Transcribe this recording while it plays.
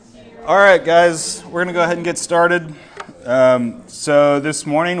All right, guys, we're going to go ahead and get started. So this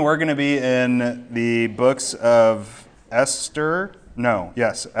morning we're going to be in the books of Esther.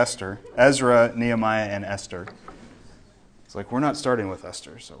 Ezra, Nehemiah, and Esther. It's like we're not starting with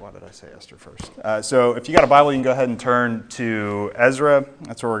Esther, so why did I say Esther first? So if you got a Bible, you can go ahead and turn to Ezra.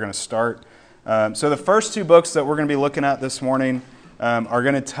 That's where we're going to start. So the first two books that we're going to be looking at this morning are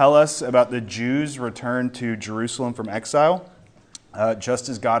going to tell us about the Jews' return to Jerusalem from exile. Just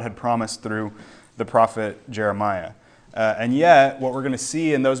as God had promised through the prophet Jeremiah. And yet, what we're going to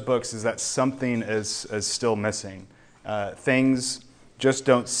see in those books is that something is still missing. Things just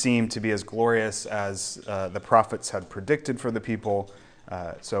don't seem to be as glorious as the prophets had predicted for the people.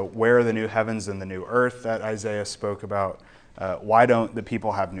 So where are the new heavens and the new earth that Isaiah spoke about? Why don't the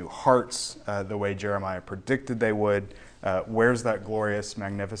people have new hearts the way Jeremiah predicted they would? Where's that glorious,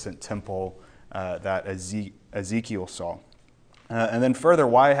 magnificent temple that Ezekiel saw? And then further,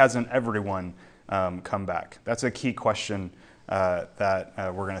 why hasn't everyone come back? That's a key question that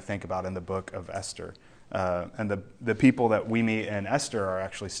we're going to think about in the book of Esther. And the people that we meet in Esther are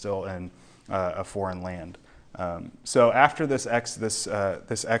actually still in a foreign land. So after this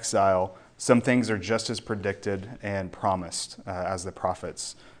exile, some things are just as predicted and promised as the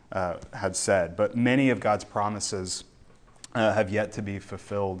prophets had said. But many of God's promises have yet to be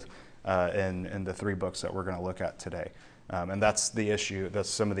fulfilled in the three books that we're going to look at today. And that's the issue. That's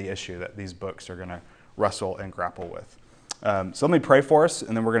some of the issue that these books are going to wrestle and grapple with. So let me pray for us,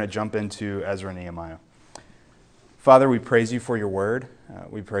 and then we're going to jump into Ezra and Nehemiah. Father, we praise you for your word.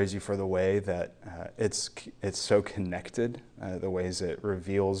 We praise you for the way that it's so connected, the ways it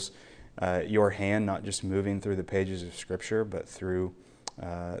reveals your hand, not just moving through the pages of Scripture, but through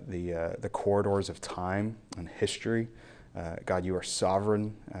the corridors of time and history. God, you are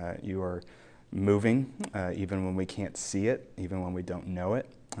sovereign. You are moving, even when we can't see it, even when we don't know it.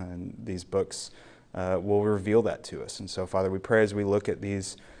 And these books will reveal that to us. And so, Father, we pray as we look at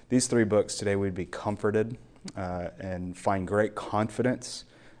these three books today, we'd be comforted and find great confidence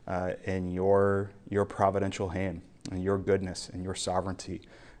in your providential hand and your goodness and your sovereignty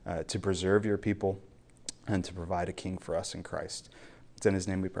to preserve your people and to provide a king for us in Christ. It's in his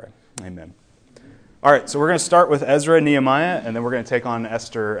name we pray. Amen. All right, so we're going to start with Ezra and Nehemiah, and then we're going to take on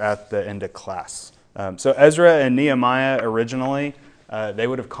Esther at the end of class. So Ezra and Nehemiah originally, they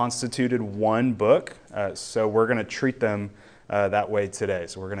would have constituted one book, so we're going to treat them that way today.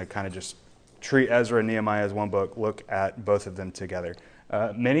 So we're going to kind of just treat Ezra and Nehemiah as one book, look at both of them together.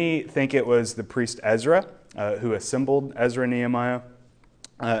 Many think it was the priest Ezra who assembled Ezra and Nehemiah,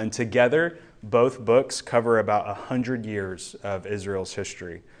 and together both books cover about 100 years of Israel's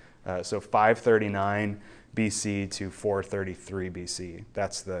history. So 539 BC to 433 BC.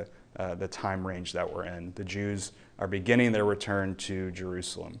 That's the time range that we're in. The Jews are beginning their return to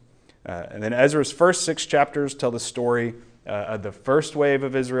Jerusalem. And then Ezra's first 6 chapters tell the story of the first wave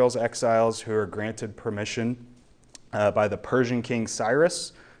of Israel's exiles who are granted permission by the Persian king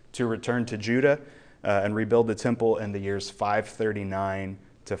Cyrus to return to Judah and rebuild the temple in the years 539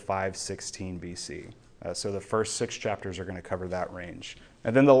 to 516 BC. So the first 6 chapters are going to cover that range.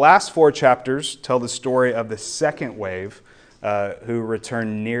 And then the last 4 chapters tell the story of the second wave who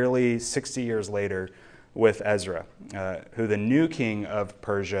returned nearly 60 years later with Ezra, who the new king of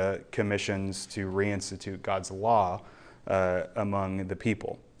Persia commissions to reinstitute God's law among the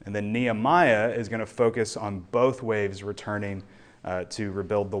people. And then Nehemiah is going to focus on both waves returning to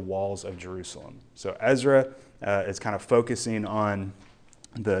rebuild the walls of Jerusalem. So Ezra is kind of focusing on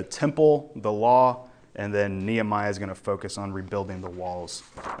the temple, the law, and then Nehemiah is going to focus on rebuilding the walls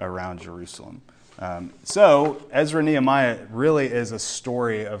around Jerusalem. So Ezra and Nehemiah really is a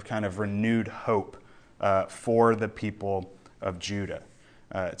story of kind of renewed hope for the people of Judah.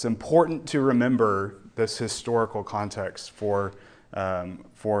 It's important to remember this historical context for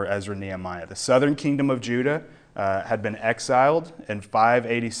Ezra and Nehemiah. The southern kingdom of Judah had been exiled in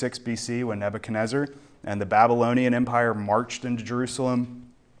 586 BC when Nebuchadnezzar and the Babylonian Empire marched into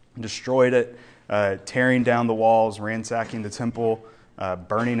Jerusalem, destroyed it, tearing down the walls, ransacking the temple,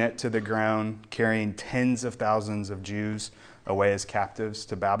 burning it to the ground, carrying tens of thousands of Jews away as captives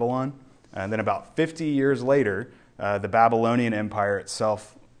to Babylon. And then about 50 years later, the Babylonian Empire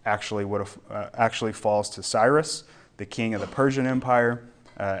itself actually falls to Cyrus, the king of the Persian Empire.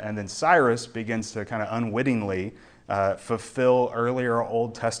 And then Cyrus begins to kind of unwittingly fulfill earlier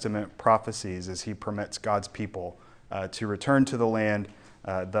Old Testament prophecies as he permits God's people to return to the land,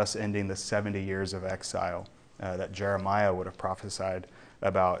 thus ending the 70 years of exile that Jeremiah would have prophesied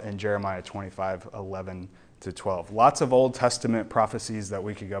about in Jeremiah 25:11-12. Lots of Old Testament prophecies that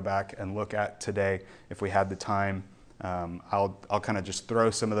we could go back and look at today if we had the time. I'll kind of just throw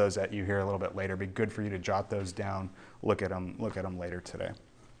some of those at you here a little bit later. It'd be good for you to jot those down, look at them later today.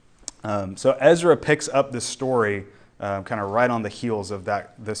 So Ezra picks up the story kind of right on the heels of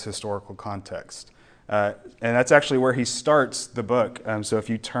this historical context. And that's actually where he starts the book. So if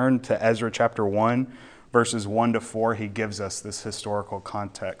you turn to Ezra chapter 1, verses 1 to 4, he gives us this historical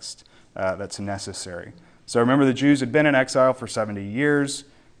context that's necessary. So remember, the Jews had been in exile for 70 years,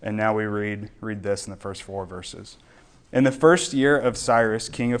 and now we read this in the first 4 verses. In the first year of Cyrus,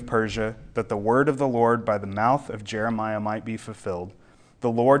 king of Persia, that the word of the Lord by the mouth of Jeremiah might be fulfilled, the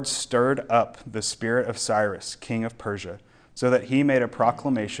Lord stirred up the spirit of Cyrus, king of Persia, so that he made a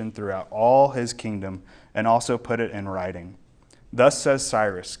proclamation throughout all his kingdom and also put it in writing. Thus says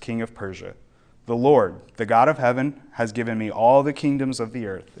Cyrus, king of Persia, the Lord, the God of heaven, has given me all the kingdoms of the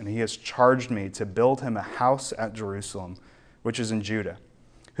earth, and he has charged me to build him a house at Jerusalem, which is in Judah.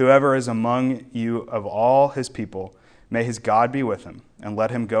 Whoever is among you of all his people, may his God be with him, and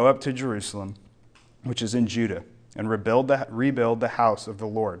let him go up to Jerusalem, which is in Judah, and rebuild the house of the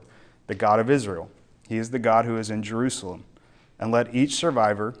Lord, the God of Israel. He is the God who is in Jerusalem. And let each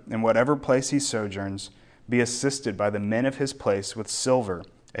survivor, in whatever place he sojourns, be assisted by the men of his place with silver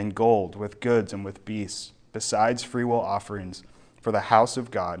and gold, with goods and with beasts, besides freewill offerings for the house of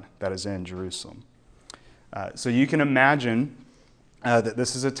God that is in Jerusalem. So you can imagine that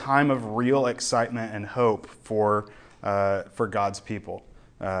this is a time of real excitement and hope for God's people.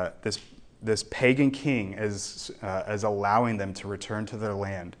 This pagan king is allowing them to return to their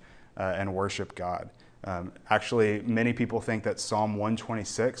land and worship God. Actually, many people think that Psalm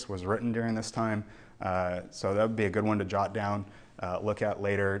 126 was written during this time, so that would be a good one to jot down, look at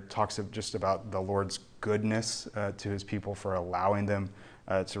later. It talks just about the Lord's goodness to his people for allowing them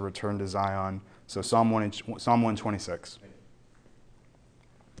to return to Zion. So Psalm 126.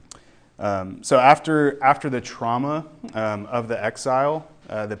 So after the trauma of the exile,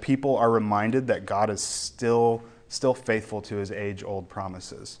 the people are reminded that God is still faithful to his age-old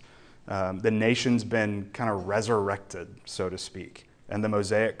promises. The nation's been kind of resurrected, so to speak, and the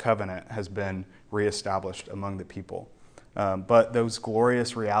Mosaic covenant has been reestablished among the people. But those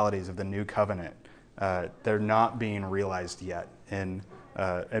glorious realities of the new covenant, they're not being realized yet and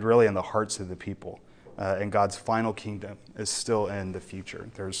really in the hearts of the people. And God's final kingdom is still in the future.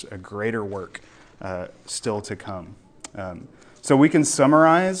 There's a greater work still to come. So we can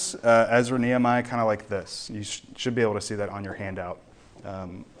summarize Ezra and Nehemiah kind of like this. You should be able to see that on your handout,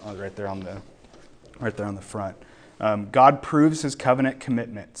 right there on the front. God proves his covenant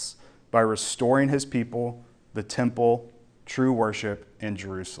commitments by restoring his people, the temple, true worship in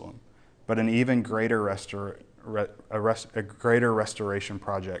Jerusalem. But an even greater restoration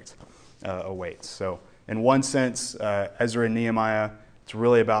project awaits. So in one sense, Ezra and Nehemiah, it's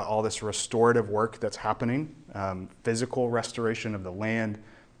really about all this restorative work that's happening, physical restoration of the land,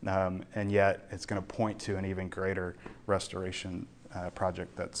 and yet it's going to point to an even greater restoration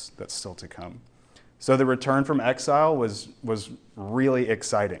project that's still to come. So the return from exile was really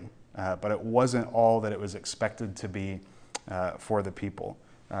exciting, but it wasn't all that it was expected to be for the people.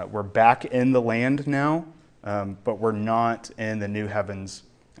 We're back in the land now, but we're not in the new heavens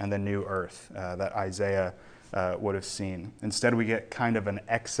and the new earth that Isaiah would have seen. Instead, we get kind of an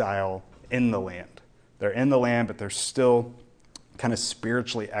exile in the land. They're in the land, but they're still kind of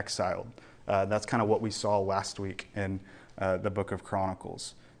spiritually exiled. That's kind of what we saw last week in the book of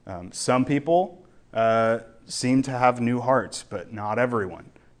Chronicles. Some people seem to have new hearts, but not everyone.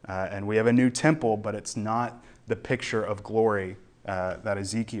 And we have a new temple, but it's not the picture of glory that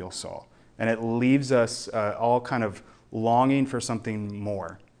Ezekiel saw. And it leaves us all kind of longing for something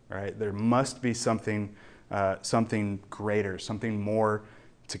more, right? There must be something greater, something more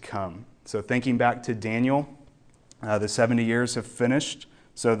to come. So thinking back to Daniel, the 70 years have finished.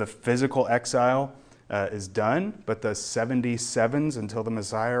 So the physical exile is done, but the 77s until the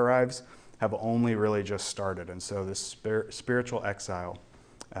Messiah arrives have only really just started. And so this spiritual exile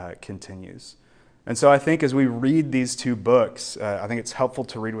continues. And so I think as we read these two books, I think it's helpful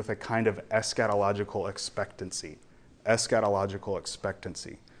to read with a kind of eschatological expectancy. Eschatological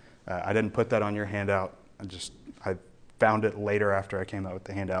expectancy. I didn't put that on your handout. I found it later after I came out with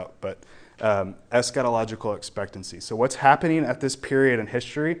the handout. But eschatological expectancy. So what's happening at this period in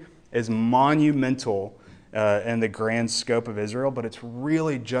history is monumental in the grand scope of Israel, but it's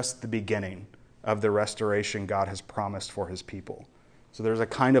really just the beginning of the restoration God has promised for his people. So there's a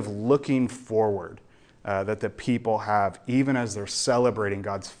kind of looking forward that the people have, even as they're celebrating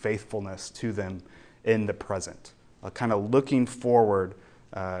God's faithfulness to them in the present. Kind of looking forward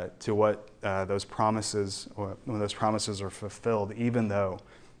to what those promises, when those promises are fulfilled, even though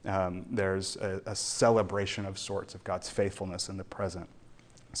There's a celebration of sorts of God's faithfulness in the present.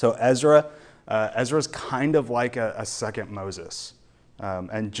 So Ezra's kind of like a second Moses.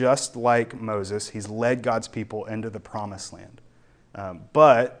 And just like Moses, he's led God's people into the promised land.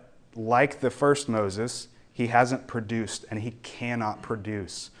 But like the first Moses, he hasn't produced and he cannot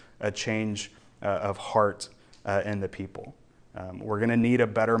produce a change of heart in the people. We're going to need a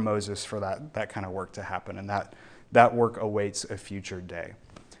better Moses for that kind of work to happen, and that work awaits a future day.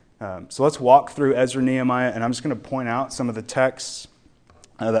 So let's walk through Ezra, Nehemiah, and I'm just going to point out some of the texts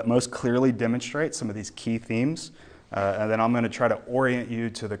that most clearly demonstrate some of these key themes, and then I'm going to try to orient you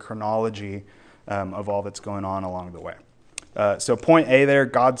to the chronology of all that's going on along the way. So point A there,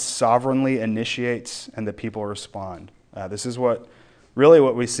 God sovereignly initiates and the people respond. This is what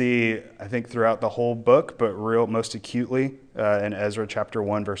we see, I think, throughout the whole book, but most acutely in Ezra chapter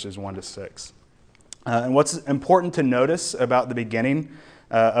 1, verses 1 to 6. And what's important to notice about the beginning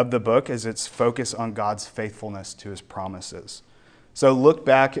of the book is its focus on God's faithfulness to his promises. So look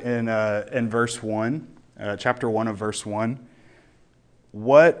back in verse 1, chapter 1 of verse 1.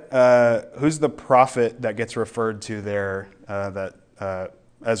 Who's the prophet that gets referred to there that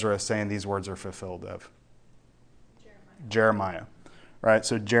Ezra is saying these words are fulfilled of? Jeremiah. Right,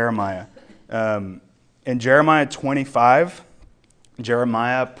 so Jeremiah. In Jeremiah 25,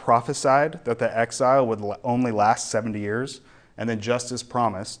 Jeremiah prophesied that the exile would only last 70 years, and then just as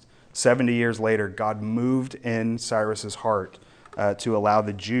promised, 70 years later, God moved in Cyrus's heart to allow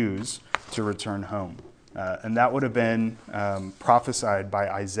the Jews to return home. And that would have been prophesied by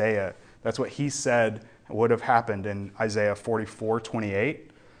Isaiah. That's what he said would have happened in Isaiah 44:28.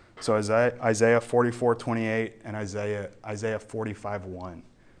 So Isaiah 44:28 and Isaiah 45:1.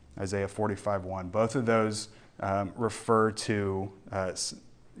 Isaiah 45:1. Both of those refer to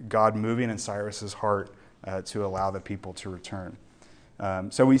God moving in Cyrus's heart to allow the people to return.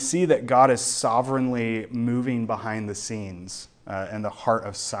 So we see that God is sovereignly moving behind the scenes in the heart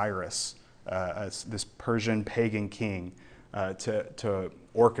of Cyrus, as this Persian pagan king, to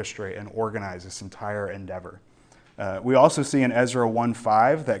orchestrate and organize this entire endeavor. We also see in Ezra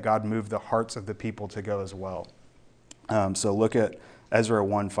 1:5 that God moved the hearts of the people to go as well. So look at Ezra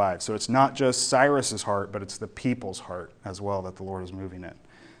 1:5. So it's not just Cyrus's heart, but it's the people's heart as well that the Lord is moving in.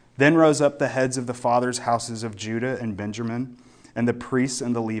 Then rose up the heads of the fathers' houses of Judah and Benjamin, and the priests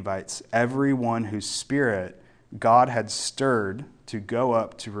and the Levites, every one whose spirit God had stirred to go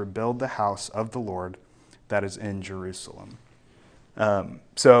up to rebuild the house of the Lord that is in Jerusalem.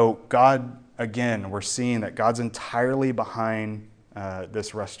 So God, again, we're seeing that God's entirely behind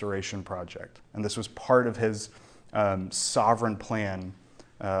this restoration project. And this was part of his sovereign plan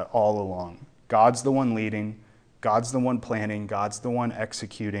all along. God's the one leading. God's the one planning. God's the one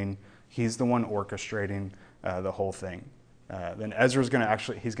executing. He's the one orchestrating the whole thing. Then Ezra's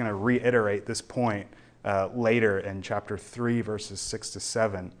he's going to reiterate this point later in chapter 3, verses 6 to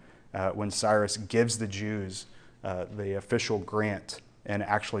 7, when Cyrus gives the Jews the official grant and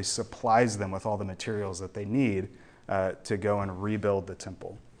actually supplies them with all the materials that they need to go and rebuild the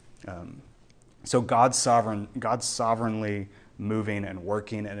temple. So God's sovereignly moving and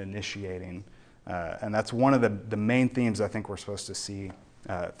working and initiating. And that's one of the main themes I think we're supposed to see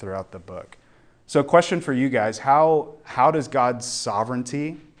throughout the book. So question for you guys, how does God's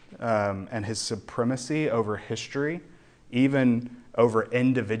sovereignty and his supremacy over history, even over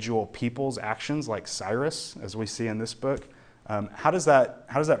individual people's actions like Cyrus, as we see in this book, how does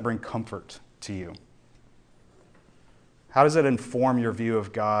that bring comfort to you? How does it inform your view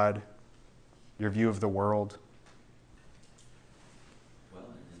of God, your view of the world? Well,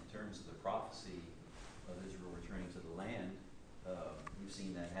 in terms of the prophecy of Israel returning to the land, we've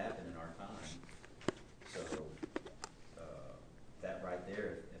seen that happen in our time. So that right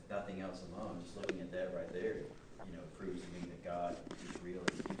there, if nothing else alone, just looking at that right there, proves to me that God is real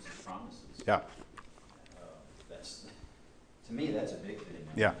and keeps his promises. Yeah. To me, that's a big thing.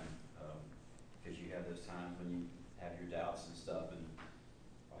 Yeah. Because you have those times when you have your doubts and stuff, and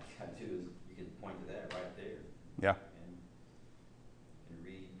all you got to do is you can point to that right there. Yeah. And you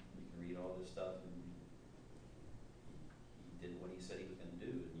can read all this stuff, and he did what he said he was going to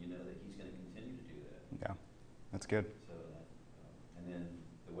do, and you know that he's going to continue to do that. Yeah, that's good. So, and then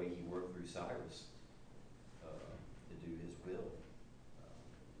the way he worked through Cyrus to do his will.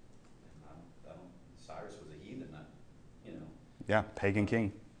 Cyrus was a heathen, Yeah, pagan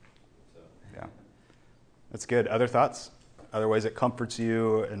king. So. Yeah, that's good. Other thoughts? Other ways it comforts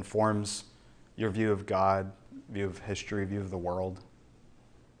you, informs your view of God, view of history, view of the world?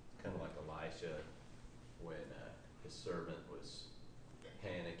 Kind of like Elisha when his servant was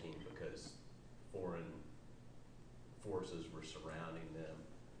panicking because foreign forces were surrounding them,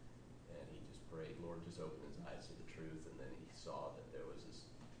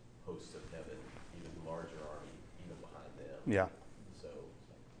 Yeah. So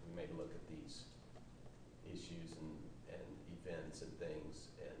we may look at these issues and events and things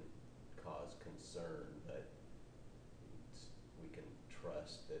and cause concern, but we can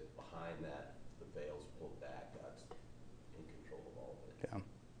trust that behind that, the veil's pulled back. God's in control of all of it. Yeah.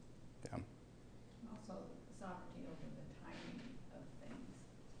 Yeah. Also, sovereignty over the timing of things.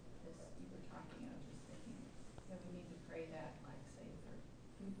 As you were talking, I was just thinking that we need to pray that, like, say, for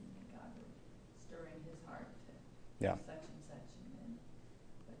Putin, that God would stir in his heart to Yeah. do such and such,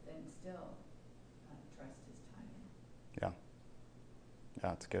 but then still trust his timing. Yeah. Yeah,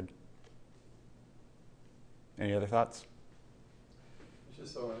 that's good. Any other thoughts? It's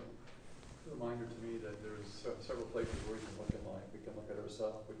just a reminder to me that there's several places where we can look in life. We can look at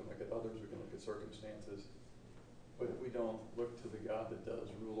ourselves, we can look at others, we can look at circumstances. But if we don't look to the God that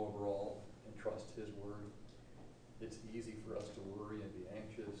does rule over all and trust his word, it's easy for us to worry and be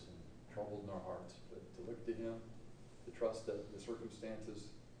anxious and troubled in our hearts. But to look to him, to trust that the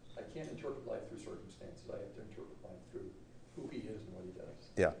circumstances, I can't interpret life through circumstances. I have to interpret life through who he is and what he does.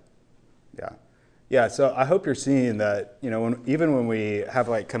 Yeah. Yeah. Yeah, so I hope you're seeing that, even when we have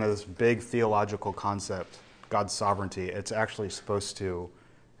like kind of this big theological concept, God's sovereignty, it's actually supposed to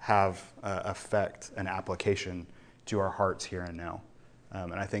have effect and application to our hearts here and now.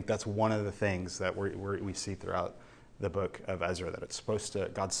 And I think that's one of the things that we see throughout the book of Ezra,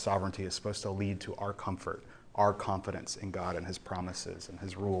 that God's sovereignty is supposed to lead to our comfort, our confidence in God and his promises and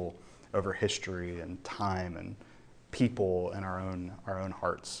his rule over history and time and people and our own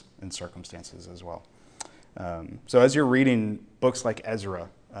hearts and circumstances as well. So as you're reading books like Ezra,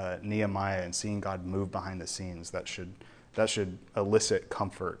 Nehemiah, and seeing God move behind the scenes, that should elicit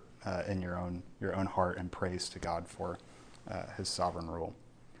comfort in your own heart and praise to God for his sovereign rule.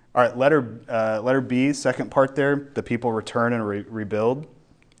 All right, letter B, second part there. The people return and rebuild.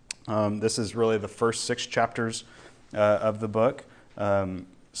 This is really the first 6 chapters of the book.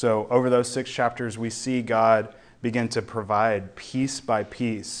 So over those 6 chapters, we see God begin to provide piece by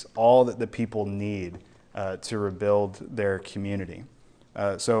piece all that the people need to rebuild their community.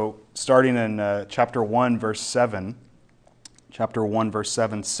 So starting in chapter 1, verse 7,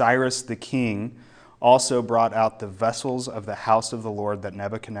 Cyrus the king also brought out the vessels of the house of the Lord that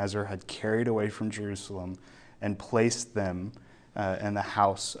Nebuchadnezzar had carried away from Jerusalem and placed them in the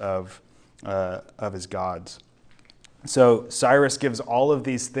house of his gods. So Cyrus gives all of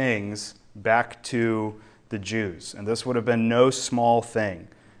these things back to the Jews, and this would have been no small thing.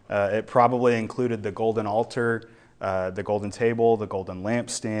 It probably included the golden altar, the golden table, the golden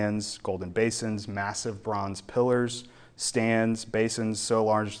lampstands, golden basins, massive bronze pillars, stands, basins so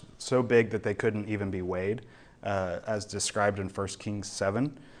large, so big that they couldn't even be weighed, as described in 1 Kings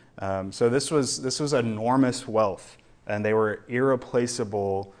 7. So this was enormous wealth, and they were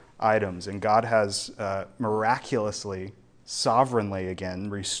irreplaceable items, and God has miraculously, sovereignly again,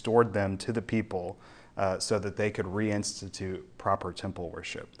 restored them to the people so that they could reinstitute proper temple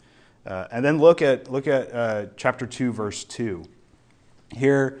worship. And then look at chapter 2, verse 2.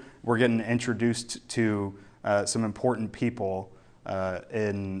 Here we're getting introduced to some important people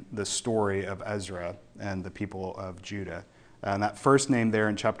in the story of Ezra and the people of Judah. And that first name there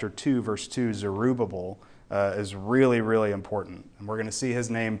in chapter 2, verse 2, Zerubbabel, is really, really important. And we're going to see his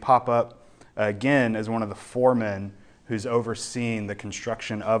name pop up again as one of the foremen who's overseeing the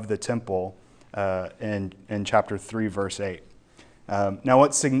construction of the temple in chapter 3, verse 8. Now,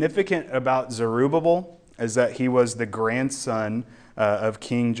 what's significant about Zerubbabel is that he was the grandson of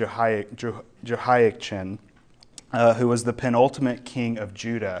King Jehoiachin, who was the penultimate king of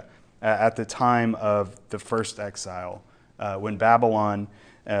Judah at the time of the first exile, when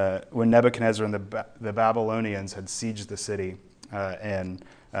Nebuchadnezzar and the Babylonians had sieged the city and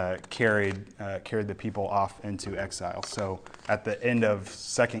carried the people off into exile. So at the end of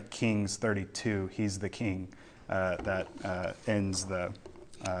 2 Kings 32, he's the king that ends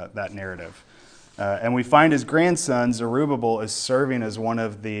that narrative. And we find his grandson Zerubbabel is serving as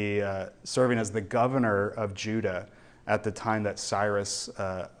the governor of Judah at the time that Cyrus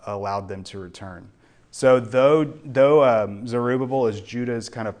allowed them to return. So though Zerubbabel is Judah's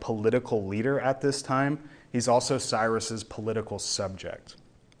kind of political leader at this time, he's also Cyrus's political subject.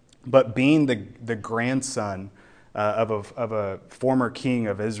 But being the grandson of a former king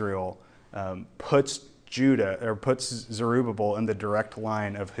of Israel puts Zerubbabel in the direct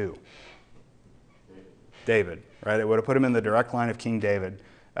line of who? David, right? It would have put him in the direct line of King David,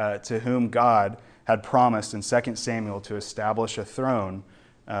 to whom God had promised in 2 Samuel to establish a throne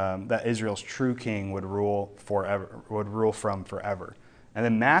that Israel's true king would rule from forever. And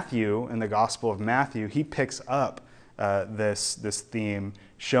then Matthew, in the Gospel of Matthew, he picks up this theme,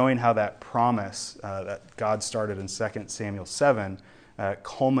 showing how that promise that God started in 2 Samuel 7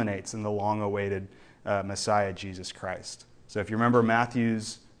 culminates in the long-awaited Messiah, Jesus Christ. So if you remember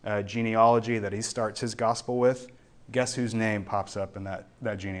Matthew's genealogy that he starts his gospel with, guess whose name pops up in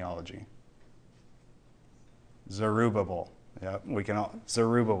that genealogy? Zerubbabel. Yeah, we can all,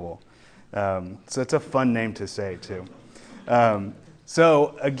 Zerubbabel. So it's a fun name to say, too.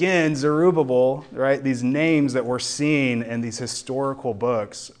 So again, Zerubbabel, right, these names that we're seeing in these historical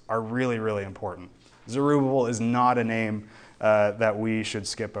books are really, really important. Zerubbabel is not a name that we should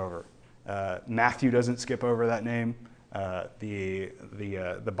skip over. Matthew doesn't skip over that name. The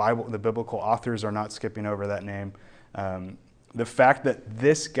biblical authors are not skipping over that name. The fact that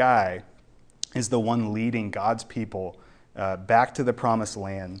this guy is the one leading God's people back to the promised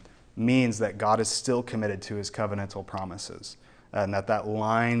land means that God is still committed to his covenantal promises, and that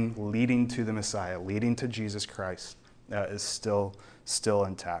line leading to the Messiah, leading to Jesus Christ, is still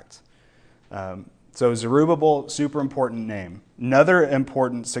intact. So Zerubbabel, super important name. Another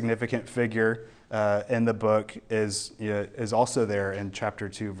important, significant figure in the book is also there in chapter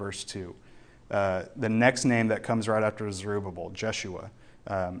 2, verse 2. The next name that comes right after Zerubbabel, Jeshua.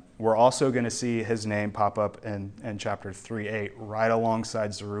 We're also going to see his name pop up in chapter 3:8, right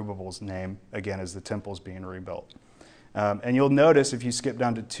alongside Zerubbabel's name, again, as the temple's being rebuilt. And you'll notice if you skip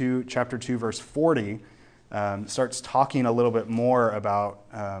down to chapter 2, verse 40, starts talking a little bit more about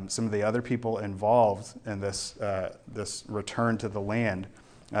some of the other people involved in this return to the land.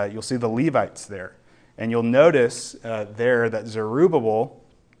 You'll see the Levites there. And you'll notice there that Zerubbabel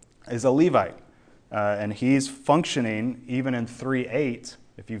is a Levite. And he's functioning, even in 3:8,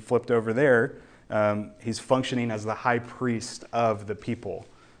 if you flipped over there, he's functioning as the high priest of the people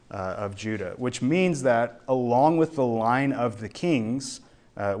of Judah, which means that along with the line of the kings,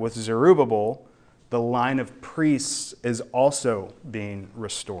 with Zerubbabel, the line of priests is also being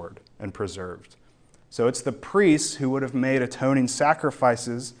restored and preserved. So it's the priests who would have made atoning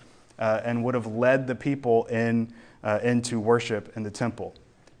sacrifices and would have led the people into worship in the temple.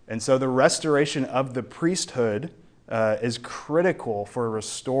 And so the restoration of the priesthood is critical for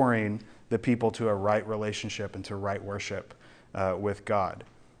restoring the people to a right relationship and to right worship with God.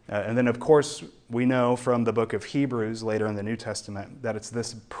 And then, of course, we know from the book of Hebrews later in the New Testament that it's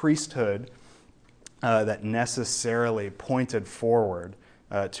this priesthood that necessarily pointed forward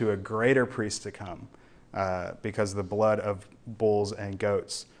to a greater priest to come because the blood of bulls and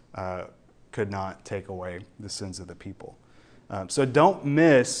goats could not take away the sins of the people. So don't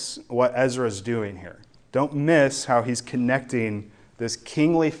miss what Ezra's doing here. Don't miss how he's connecting this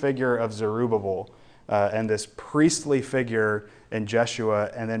kingly figure of Zerubbabel and this priestly figure in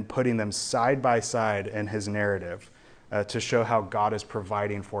Jeshua, and then putting them side by side in his narrative to show how God is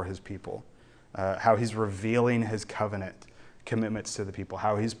providing for his people, how he's revealing his covenant commitments to the people,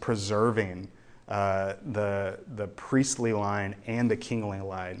 how he's preserving the priestly line and the kingly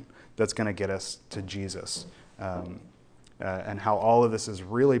line that's going to get us to Jesus. And how all of this is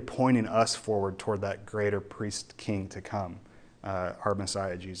really pointing us forward toward that greater priest king to come, our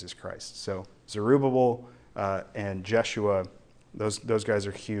Messiah, Jesus Christ. So Zerubbabel and Jeshua, those guys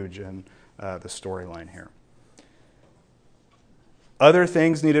are huge in the storyline here. Other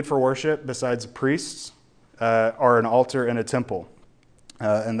things needed for worship besides priests are an altar and a temple.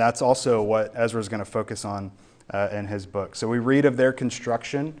 And that's also what Ezra is going to focus on in his book. So we read of their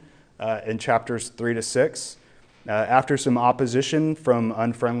construction in chapters 3 to 6. After some opposition from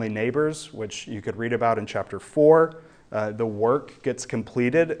unfriendly neighbors, which you could read about in chapter 4, the work gets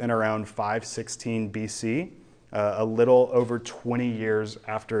completed in around 516 BC, a little over 20 years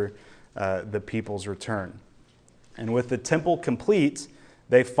after the people's return. And with the temple complete,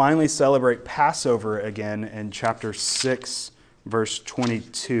 they finally celebrate Passover again in chapter 6, verse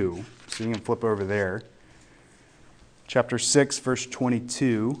 22. So you can flip over there. Chapter 6, verse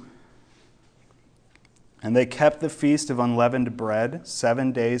 22. And they kept the feast of unleavened bread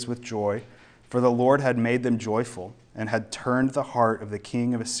 7 days with joy, for the Lord had made them joyful and had turned the heart of the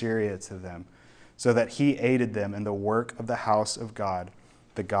king of Assyria to them, so that he aided them in the work of the house of God,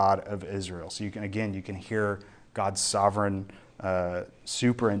 the God of Israel. So you can hear God's sovereign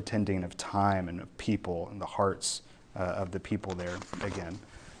superintending of time and of people and the hearts of the people there again.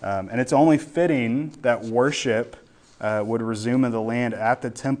 And it's only fitting that worship would resume in the land at the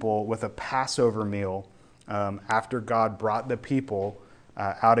temple with a Passover meal after God brought the people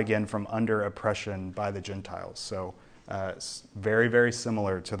out again from under oppression by the Gentiles. So it's very, very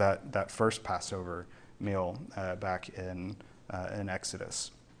similar to that first Passover meal back in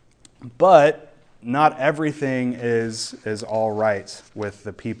Exodus. But not everything is all right with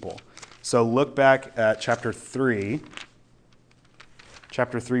the people. So look back at chapter 3.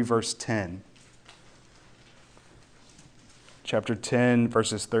 chapter 3, verse 10. Chapter 10,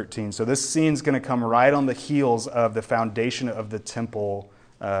 verses 13. So this scene's going to come right on the heels of the foundation of the temple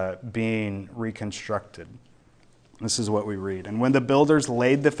being reconstructed. This is what we read. And when the builders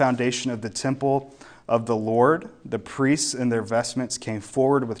laid the foundation of the temple of the Lord, the priests in their vestments came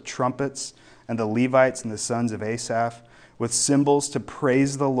forward with trumpets, and the Levites and the sons of Asaph with cymbals to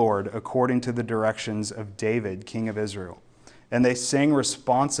praise the Lord according to the directions of David, king of Israel. And they sang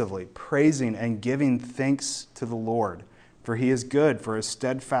responsively, praising and giving thanks to the Lord. For he is good, for his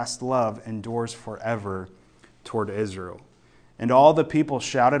steadfast love endures forever toward Israel. And all the people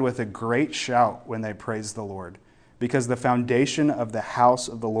shouted with a great shout when they praised the Lord, because the foundation of the house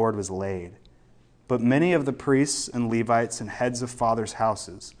of the Lord was laid. But many of the priests and Levites and heads of fathers'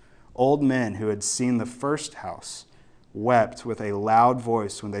 houses, old men who had seen the first house, wept with a loud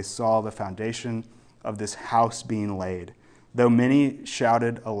voice when they saw the foundation of this house being laid, though many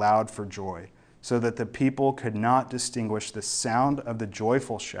shouted aloud for joy, so that the people could not distinguish the sound of the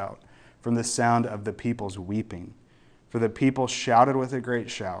joyful shout from the sound of the people's weeping. For the people shouted with a great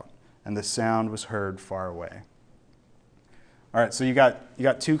shout, and the sound was heard far away. All right, so you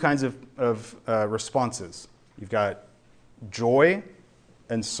got two kinds of responses. You've got joy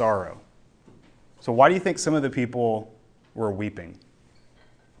and sorrow. So why do you think some of the people were weeping?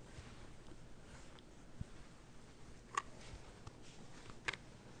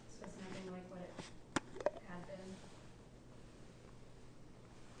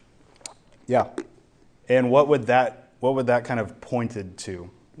 Yeah. And what would that kind of pointed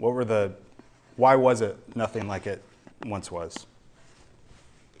to? Why was it nothing like it once was?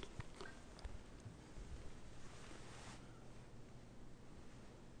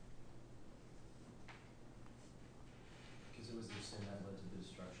 Because it was the sin that led to the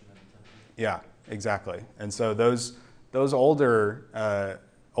destruction of the temple. Yeah, exactly. And so those older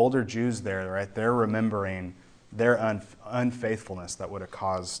Jews there, right? They're remembering their unfaithfulness that would have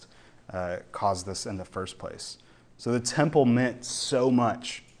caused this in the first place. So the temple meant so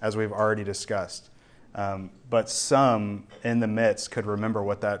much, as we've already discussed. But some in the midst could remember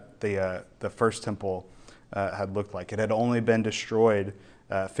what the first temple had looked like. It had only been destroyed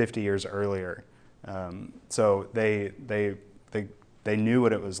 50 years earlier. So they knew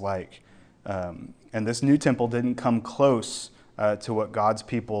what it was like. And this new temple didn't come close to what God's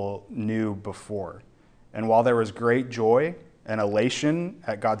people knew before. And while there was great joy and elation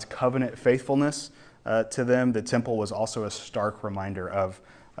at God's covenant faithfulness to them, the temple was also a stark reminder of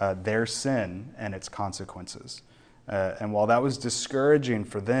their sin and its consequences. And while that was discouraging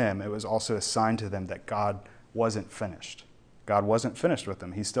for them, it was also a sign to them that God wasn't finished. God wasn't finished with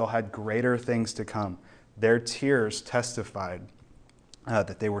them. He still had greater things to come. Their tears testified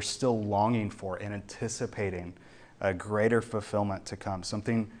that they were still longing for and anticipating a greater fulfillment to come.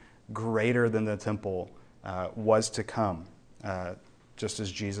 Something greater than the temple was to come. Just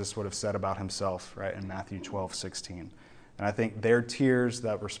as Jesus would have said about himself, right, in Matthew 12:16. And I think their tears,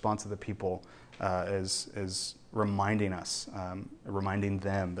 that response of the people, is reminding us, reminding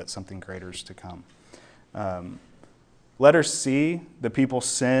them that something greater is to come. Letter C, the people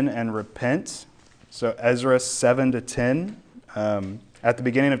sin and repent. So Ezra 7-10. At the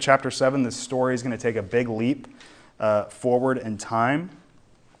beginning of chapter 7, the story is going to take a big leap forward in time.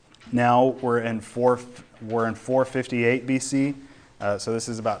 Now we're in 458 BC. So this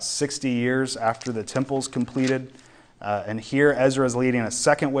is about 60 years after the temple's completed. And here Ezra is leading a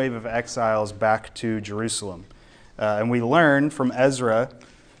second wave of exiles back to Jerusalem. And we learn from Ezra,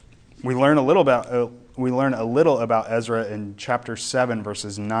 we learn a little about Ezra in chapter 7,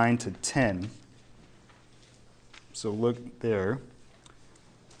 verses 9 to 10. So look there.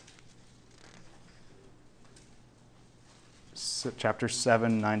 Chapter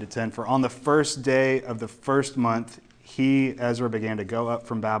 7, 9 to 10. For on the first day of the first month, he, Ezra, began to go up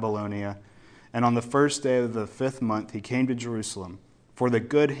from Babylonia. And on the first day of the 5th month, he came to Jerusalem, for the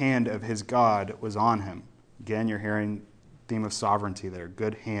good hand of his God was on him. Again, you're hearing theme of sovereignty there.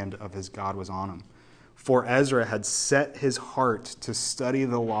 Good hand of his God was on him. For Ezra had set his heart to study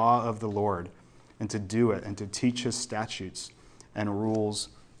the law of the Lord, and to do it, and to teach his statutes and rules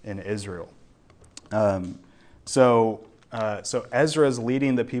in Israel. So Ezra is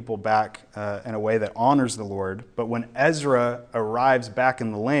leading the people back in a way that honors the Lord. But when Ezra arrives back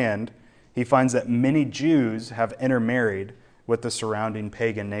in the land, he finds that many Jews have intermarried with the surrounding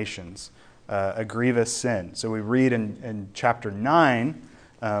pagan nations, a grievous sin. So we read in chapter 9,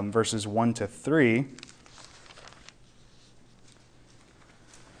 verses 1 to 3,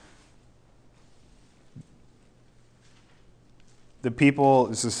 the people,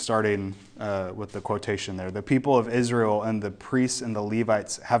 this is starting with the quotation there. The people of Israel and the priests and the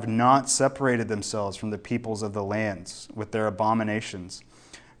Levites have not separated themselves from the peoples of the lands with their abominations,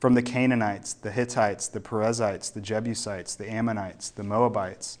 from the Canaanites, the Hittites, the Perizzites, the Jebusites, the Ammonites, the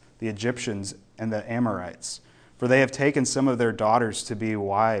Moabites, the Egyptians, and the Amorites. For they have taken some of their daughters to be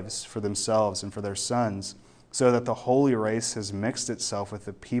wives for themselves and for their sons, so that the holy race has mixed itself with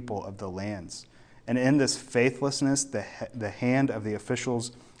the people of the lands. And in this faithlessness, the hand of the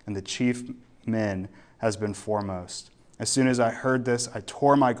officials and the chief men has been foremost. As soon as I heard this, I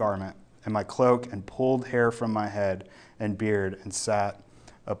tore my garment and my cloak and pulled hair from my head and beard and sat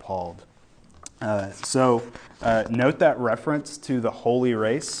appalled. Note that reference to the holy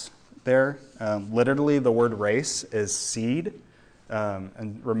race there. Literally, the word race is seed.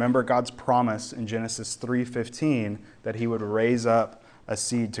 And remember God's promise in Genesis 3:15 that he would raise up a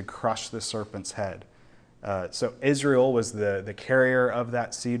seed to crush the serpent's head. So Israel was the carrier of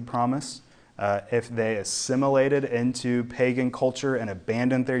that seed promise. If they assimilated into pagan culture and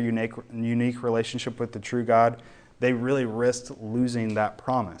abandoned their unique relationship with the true God, they really risked losing that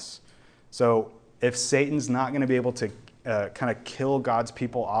promise. So if Satan's not going to be able to kind of kill God's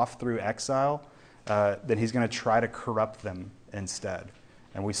people off through exile, then he's going to try to corrupt them instead.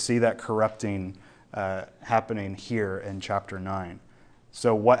 And we see that corrupting happening here in chapter 9.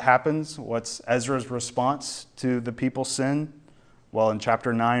 So what happens? What's Ezra's response to the people's sin? Well, in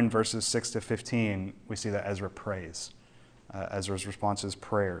chapter 9, verses 6 to 15, we see that Ezra prays. Ezra's response is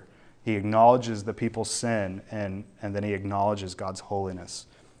prayer. He acknowledges the people's sin, and then he acknowledges God's holiness.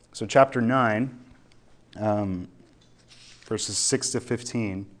 So chapter 9, verses 6 to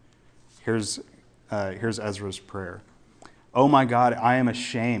 15, here's Ezra's prayer. "O my God, I am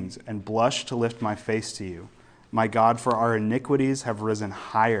ashamed and blush to lift my face to you. My God, for our iniquities have risen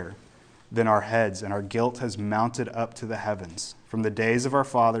higher than our heads, and our guilt has mounted up to the heavens. From the days of our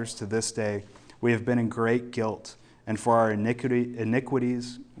fathers to this day, we have been in great guilt, and for our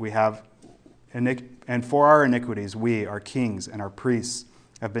iniquities, we, our kings and our priests,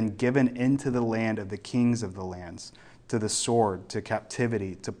 have been given into the land of the kings of the lands, to the sword, to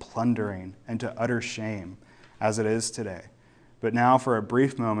captivity, to plundering, and to utter shame, as it is today. But now, for a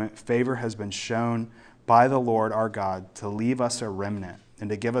brief moment, favor has been shown by the Lord our God to leave us a remnant and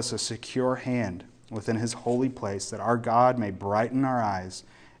to give us a secure hand within his holy place, that our God may brighten our eyes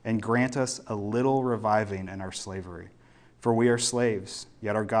and grant us a little reviving in our slavery. For we are slaves,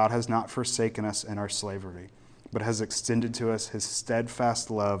 yet our God has not forsaken us in our slavery, but has extended to us his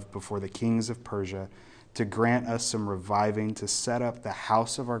steadfast love before the kings of Persia, to grant us some reviving, to set up the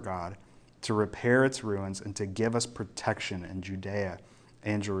house of our God, to repair its ruins, and to give us protection in Judea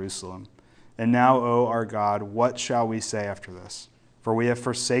and Jerusalem. And now, O our God, what shall we say after this? For we have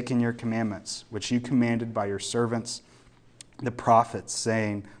forsaken your commandments, which you commanded by your servants, the prophets,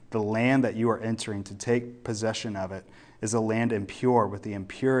 saying, the land that you are entering to take possession of it is a land impure with the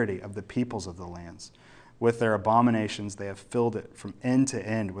impurity of the peoples of the lands. With their abominations they have filled it from end to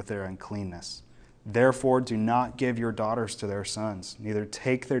end with their uncleanness. Therefore do not give your daughters to their sons, neither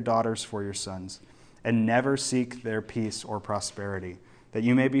take their daughters for your sons, and never seek their peace or prosperity, that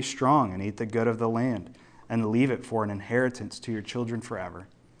you may be strong and eat the good of the land, and leave it for an inheritance to your children forever.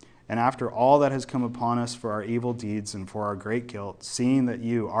 And after all that has come upon us for our evil deeds and for our great guilt, seeing that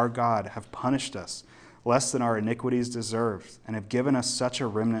you, our God, have punished us less than our iniquities deserved, and have given us such a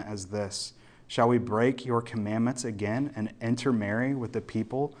remnant as this, shall we break your commandments again and intermarry with the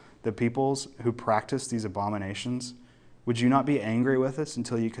peoples who practice these abominations? Would you not be angry with us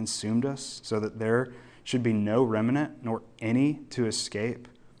until you consumed us, so that there should be no remnant, nor any to escape?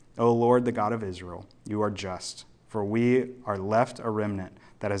 O Lord, the God of Israel, you are just, for we are left a remnant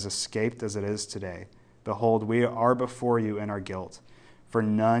that has escaped as it is today. Behold, we are before you in our guilt, for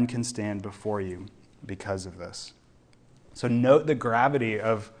none can stand before you because of this." So note the gravity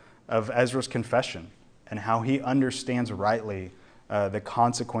of Ezra's confession and how he understands rightly the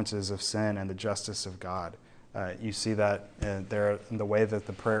consequences of sin and the justice of God. You see that there in the way that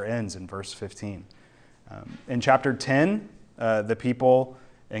the prayer ends in verse 15. In chapter 10, the people,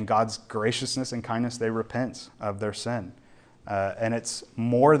 in God's graciousness and kindness, they repent of their sin. And it's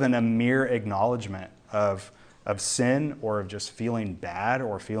more than a mere acknowledgement of sin or of just feeling bad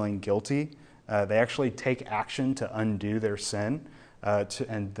or feeling guilty. They actually take action to undo their sin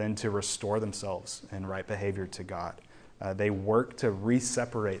and then to restore themselves in right behavior to God. They work to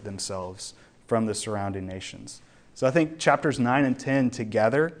re-separate themselves from the surrounding nations. So I think chapters 9 and 10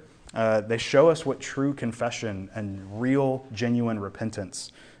 together, they show us what true confession and real, genuine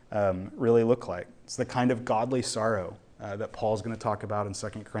repentance really look like. It's the kind of godly sorrow that Paul's going to talk about in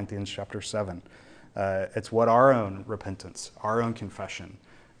 2 Corinthians chapter 7. It's what our own repentance, our own confession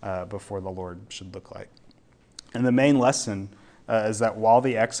before the Lord should look like. And the main lesson is that while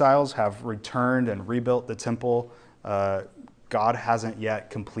the exiles have returned and rebuilt the temple, God hasn't yet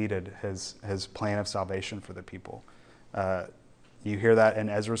completed his plan of salvation for the people. You hear that in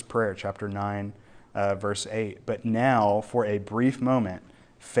Ezra's prayer, chapter 9, verse 8. But now, for a brief moment,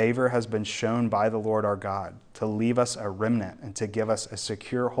 favor has been shown by the Lord our God to leave us a remnant and to give us a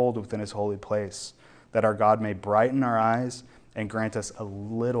secure hold within his holy place, that our God may brighten our eyes and grant us a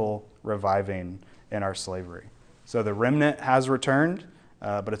little reviving in our slavery. So the remnant has returned,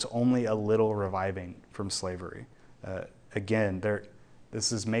 but it's only a little reviving from slavery. Again,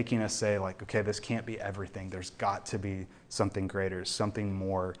 this is making us say, like, okay, this can't be everything. There's got to be something greater, something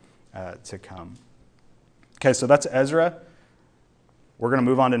more to come. Okay, so that's Ezra. We're going to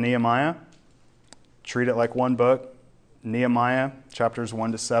move on to Nehemiah. Treat it like one book. Nehemiah, chapters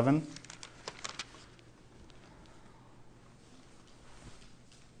 1 to 7.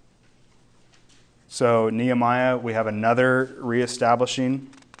 So Nehemiah, we have another reestablishing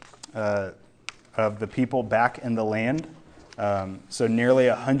of the people back in the land. So nearly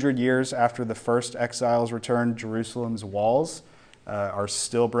 100 years after the first exiles returned, Jerusalem's walls are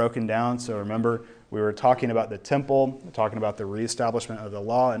still broken down. So remember, we were talking about the temple, talking about the reestablishment of the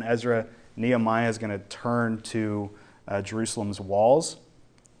law in Ezra. Nehemiah is going to turn to Jerusalem's walls.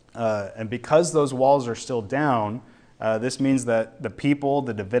 And because those walls are still down, this means that the people,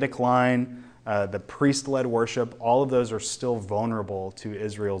 the Davidic line, the priest-led worship, all of those are still vulnerable to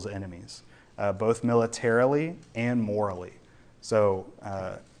Israel's enemies, both militarily and morally. So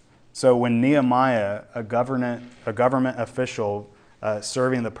when Nehemiah, a government official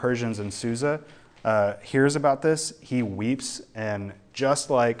serving the Persians in Susa, hears about this, he weeps, and just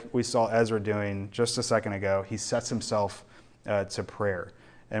like we saw Ezra doing just a second ago, he sets himself to prayer.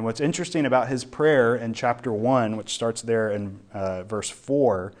 And what's interesting about his prayer in chapter 1, which starts there in verse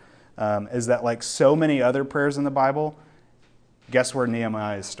 4, is that, like so many other prayers in the Bible, guess where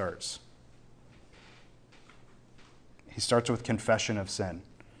Nehemiah starts? He starts with confession of sin.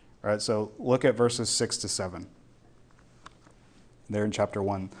 All right, so look at verses 6 to 7. There in chapter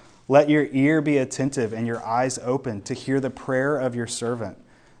 1. Let your ear be attentive and your eyes open to hear the prayer of your servant,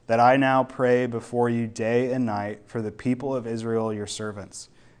 that I now pray before you day and night for the people of Israel, your servants,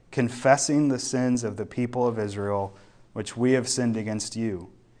 confessing the sins of the people of Israel, which we have sinned against you.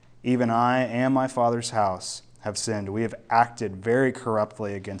 Even I and my father's house have sinned. We have acted very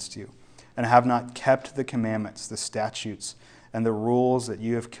corruptly against you, and have not kept the commandments, the statutes, and the rules that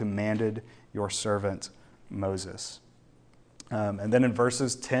you have commanded your servant Moses. And then in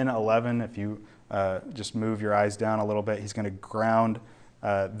verses 10, 11, if you just move your eyes down a little bit, he's going to ground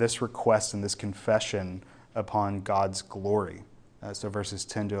this request and this confession upon God's glory. So verses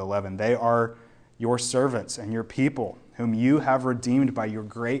 10 to 11, they are your servants and your people, whom you have redeemed by your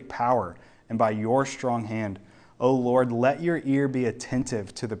great power and by your strong hand. O Lord, let your ear be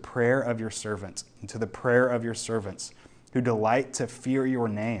attentive to the prayer of your servants and to the prayer of your servants, who delight to fear your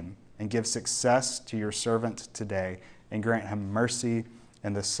name, and give success to your servant today, and grant him mercy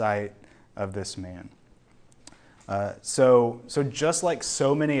in the sight of this man. So just like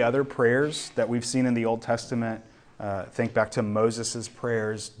so many other prayers that we've seen in the Old Testament, think back to Moses'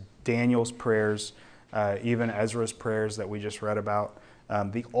 prayers, Daniel's prayers, even Ezra's prayers that we just read about.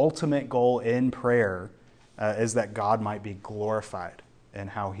 The ultimate goal in prayer is that God might be glorified in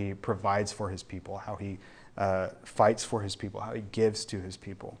how he provides for his people, how he fights for his people, how he gives to his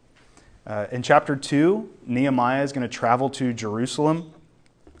people. In chapter 2, Nehemiah is going to travel to Jerusalem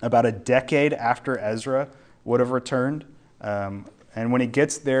about a decade after Ezra would have returned. And when he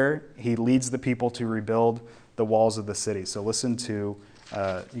gets there, he leads the people to rebuild the walls of the city. So listen to,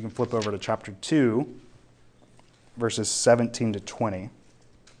 you can flip over to chapter 2, verses 17 to 20.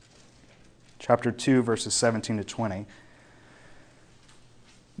 Chapter 2, verses 17 to 20.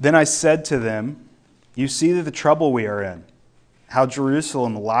 Then I said to them, you see the trouble we are in, how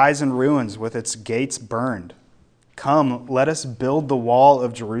Jerusalem lies in ruins with its gates burned. Come, let us build the wall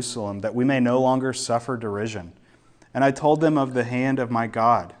of Jerusalem, that we may no longer suffer derision. And I told them of the hand of my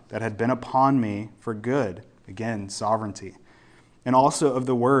God that had been upon me for good, again, sovereignty, and also of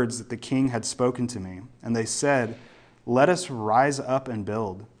the words that the king had spoken to me. And they said, let us rise up and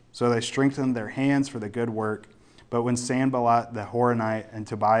build. So they strengthened their hands for the good work. But when Sanballat the Horonite and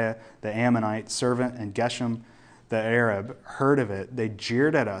Tobiah the Ammonite servant and Geshem the Arab heard of it, they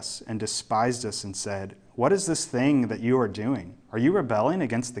jeered at us and despised us and said, what is this thing that you are doing? Are you rebelling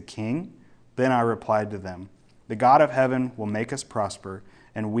against the king? Then I replied to them, the God of heaven will make us prosper,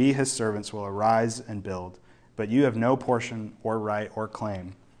 and we his servants will arise and build. But you have no portion or right or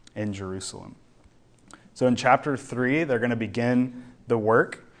claim in Jerusalem. So in chapter 3, they're going to begin the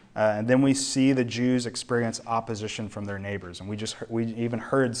work. And then we see the Jews experience opposition from their neighbors. And we even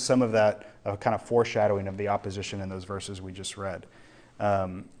heard some of that kind of foreshadowing of the opposition in those verses we just read.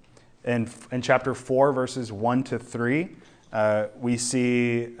 In chapter 4, verses 1 to 3, we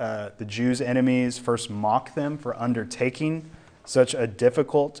see the Jews' enemies first mock them for undertaking such a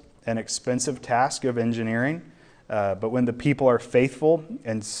difficult and expensive task of engineering. But when the people are faithful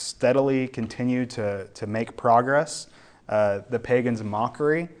and steadily continue to make progress, the pagans'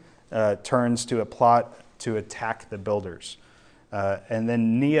 mockery turns to a plot to attack the builders. And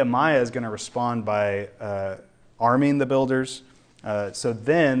then Nehemiah is going to respond by arming the builders. So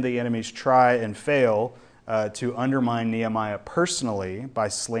then the enemies try and fail to undermine Nehemiah personally by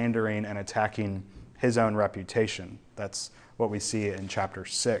slandering and attacking his own reputation. That's what we see in chapter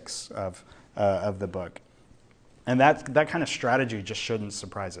 6 of the book. And that kind of strategy just shouldn't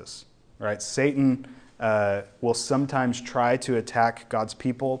surprise us, right? Satan will sometimes try to attack God's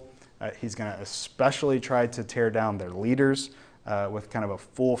people. He's going to especially try to tear down their leaders with kind of a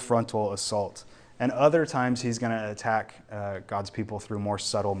full frontal assault. And other times he's going to attack God's people through more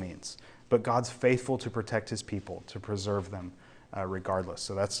subtle means. But God's faithful to protect his people, to preserve them regardless.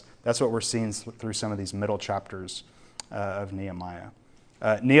 So that's what we're seeing through some of these middle chapters of Nehemiah.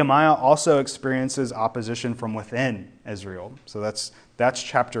 Nehemiah also experiences opposition from within Israel. So that's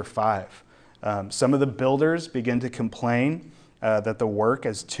chapter 5. Some of the builders begin to complain that the work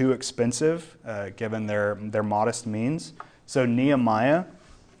is too expensive given their modest means. So Nehemiah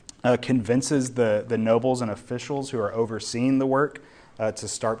convinces the nobles and officials who are overseeing the work to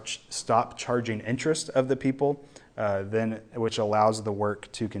stop charging interest of the people, which allows the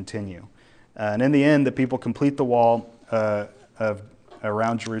work to continue. And in the end, the people complete the wall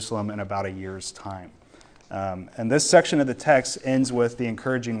around Jerusalem in about a year's time. And this section of the text ends with the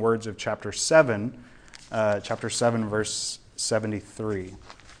encouraging words of chapter 7, verse 73.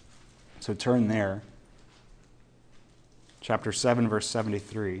 So turn there. Chapter 7, verse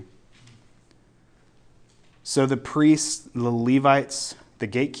 73. So the priests, the Levites, the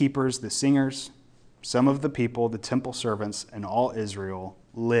gatekeepers, the singers, some of the people, the temple servants, and all Israel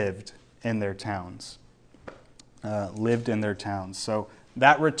lived in their towns. So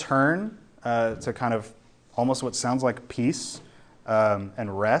that return to kind of almost what sounds like peace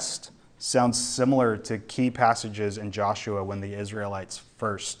and rest sounds similar to key passages in Joshua when the Israelites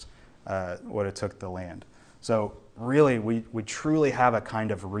first would have took the land. So really, we truly have a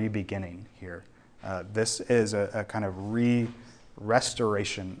kind of re-beginning here. This is a kind of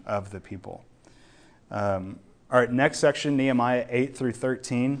restoration of the people. All right, next section, Nehemiah 8 through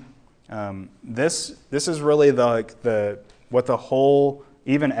 13. This is really what the whole,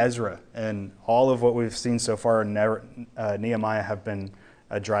 even Ezra and all of what we've seen so far in Nehemiah have been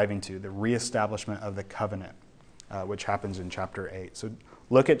driving to, the reestablishment of the covenant, which happens in chapter 8. So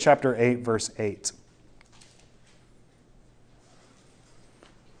look at chapter 8, verse 8.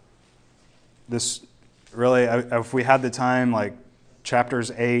 This really, if we had the time, like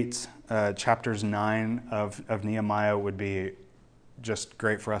chapters 8, chapters 9 of Nehemiah would be just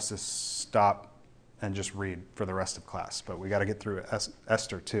great for us to stop and just read for the rest of class. But we got to get through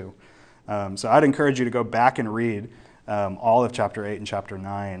Esther too. So I'd encourage you to go back and read all of chapter 8 and chapter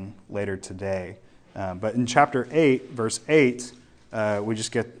 9 later today. But in chapter 8, verse 8, we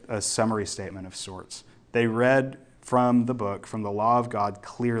just get a summary statement of sorts. They read from the book, from the law of God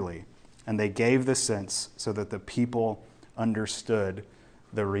clearly, and they gave the sense so that the people understood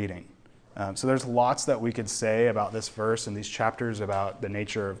the reading. So there's lots that we could say about this verse and these chapters about the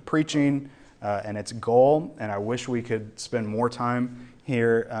nature of preaching and its goal, and I wish we could spend more time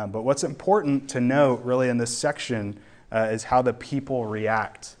here. But what's important to note really in this section is how the people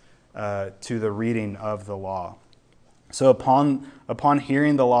react to the reading of the law. So upon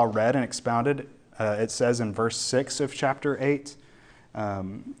hearing the law read and expounded, it says in verse 6 of chapter 8,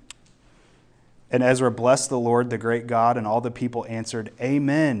 and Ezra blessed the Lord, the great God, and all the people answered,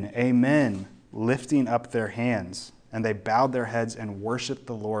 Amen, Amen, lifting up their hands. And they bowed their heads and worshiped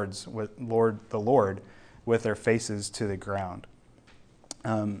the Lord with their faces to the ground.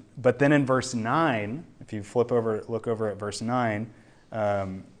 But then in verse 9, if you look over at verse 9,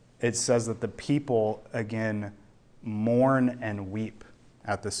 it says that the people again mourn and weep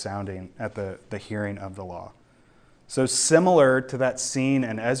at the hearing of the law. So similar to that scene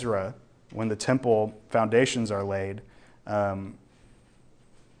in Ezra, when the temple foundations are laid, the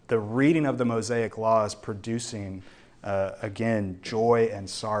reading of the Mosaic Law is producing, again, joy and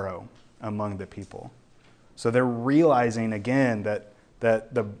sorrow among the people. So they're realizing, again, that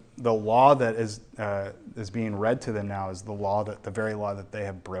the law that is being read to them now is the very law that they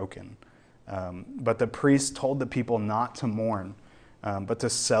have broken. But the priests told the people not to mourn but to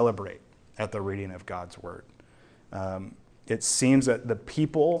celebrate at the reading of God's word. It seems that the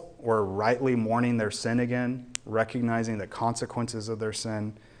people were rightly mourning their sin again, recognizing the consequences of their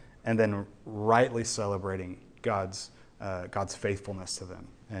sin, and then rightly celebrating God's faithfulness to them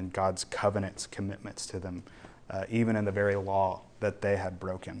and God's covenants, commitments to them, even in the very law that they had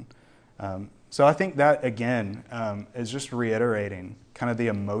broken. So I think that, again, is just reiterating kind of the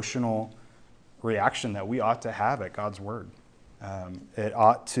emotional reaction that we ought to have at God's word. It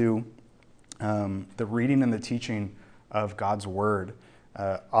ought to, the reading and the teaching of God's word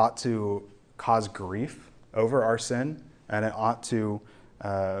ought to cause grief over our sin, and it ought to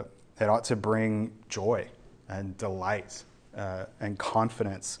bring joy and delight and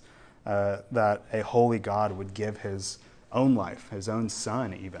confidence that a holy God would give his own life, his own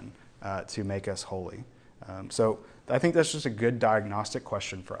son even, to make us holy. So I think that's just a good diagnostic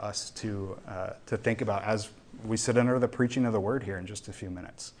question for us to think about as we sit under the preaching of the word here in just a few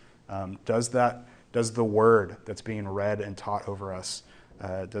minutes. Does the word that's being read and taught over us,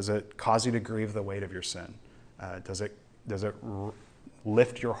 does it cause you to grieve the weight of your sin? Does it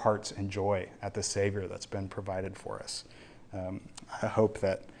lift your hearts in joy at the Savior that's been provided for us? I hope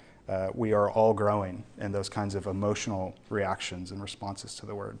that we are all growing in those kinds of emotional reactions and responses to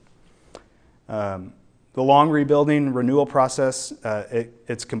the word. The long rebuilding renewal process,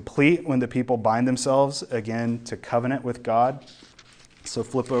 it's complete when the people bind themselves again to covenant with God. So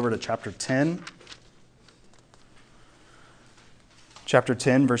flip over to chapter 10. Chapter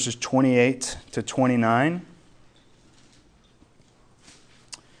 10, verses 28 to 29.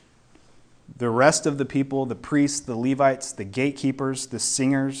 The rest of the people, the priests, the Levites, the gatekeepers, the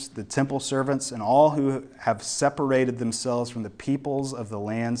singers, the temple servants, and all who have separated themselves from the peoples of the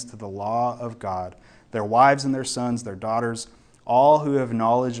lands to the law of God, their wives and their sons, their daughters, all who have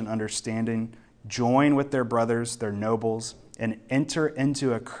knowledge and understanding, join with their brothers, their nobles, and enter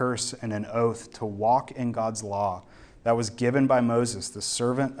into a curse and an oath to walk in God's law that was given by Moses, the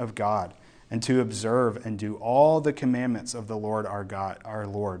servant of God, and to observe and do all the commandments of the Lord our God, our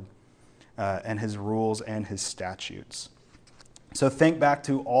Lord, and his rules and his statutes. So think back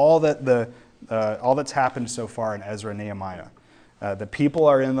to all that's happened so far in Ezra and Nehemiah. The people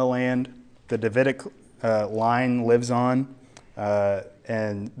are in the land. The Davidic line lives on,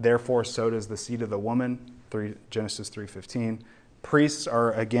 and therefore so does the seed of the woman. Genesis 3:15. Priests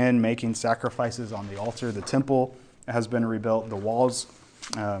are again making sacrifices on the altar. The temple has been rebuilt. The walls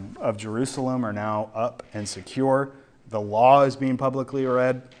of Jerusalem are now up and secure. The law is being publicly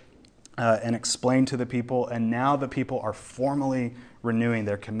read and explained to the people, and now the people are formally renewing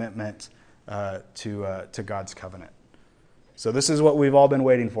their commitment to God's covenant. So this is what we've all been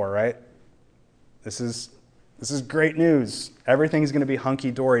waiting for, right? This is great news. Everything's going to be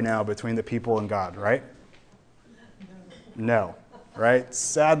hunky-dory now between the people and God, right? No, right?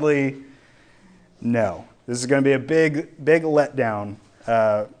 Sadly, no. This is going to be a big letdown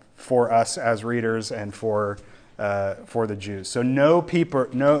for us as readers and for the Jews. So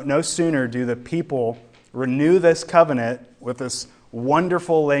no sooner do the people renew this covenant with this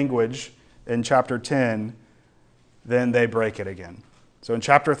wonderful language in chapter 10 than they break it again. So in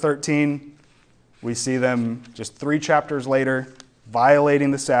chapter 13, we see them just 3 chapters later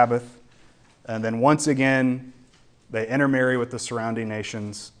violating the Sabbath, and then once again they intermarry with the surrounding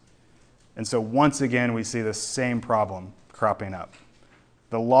nations. And so once again we see the same problem cropping up.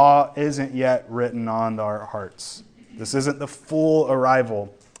 The law isn't yet written on our hearts. This isn't the full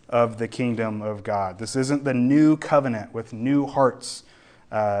arrival of the kingdom of God. This isn't the new covenant with new hearts.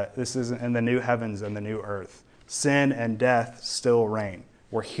 This isn't in the new heavens and the new earth. Sin and death still reign.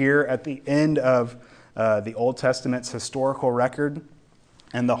 We're here at the end of the Old Testament's historical record,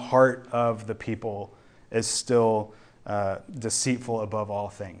 and the heart of the people is still deceitful above all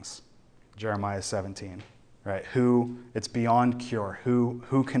things. Jeremiah 17, right? It's beyond cure.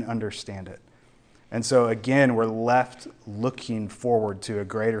 Who can understand it? And so again, we're left looking forward to a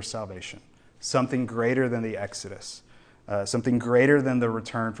greater salvation, something greater than the Exodus, something greater than the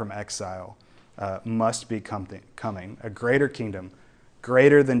return from exile must be coming. A greater kingdom,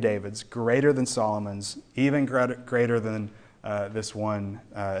 greater than David's, greater than Solomon's, even greater than this one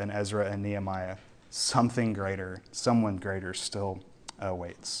in Ezra and Nehemiah. Something greater, someone greater still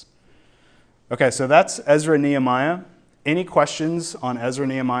awaits. Okay, so that's Ezra and Nehemiah. Any questions on Ezra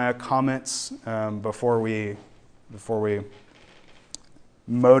and Nehemiah, comments before we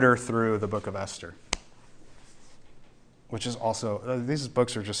motor through the book of Esther? Which is also, these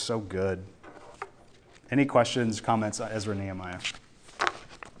books are just so good. Any questions, comments on Ezra and Nehemiah?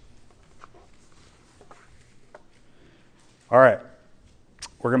 All right,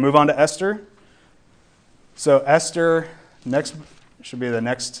 we're going to move on to Esther. So Esther, next should be the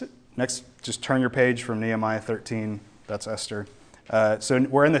next. Just turn your page from Nehemiah 13. That's Esther. So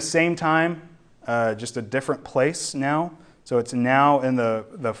we're in the same time, just a different place now. So it's now in the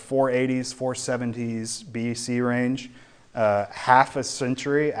 480s, 470s BC range, half a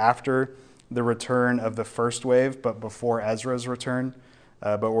century after the return of the first wave, but before Ezra's return.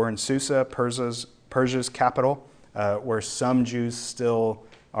 But we're in Susa, Persia's capital, where some Jews still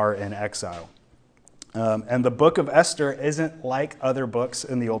are in exile. And the book of Esther isn't like other books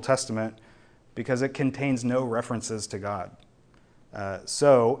in the Old Testament because it contains no references to God.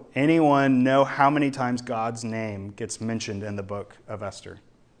 So anyone know how many times God's name gets mentioned in the book of Esther?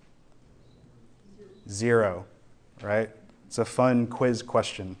 0, right? It's a fun quiz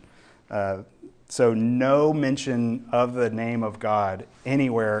question. So no mention of the name of God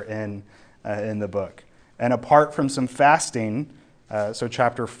anywhere in the book. And apart from some fasting, so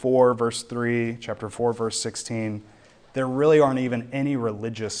chapter 4, verse 3, chapter 4, verse 16, there really aren't even any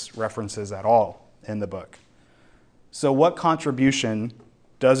religious references at all in the book. So what contribution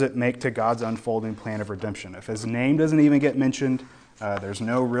does it make to God's unfolding plan of redemption? If his name doesn't even get mentioned, there's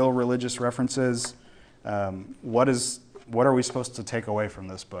no real religious references, what are we supposed to take away from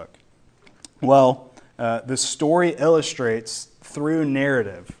this book? Well, the story illustrates through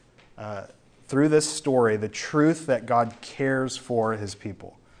narrative, through this story, the truth that God cares for his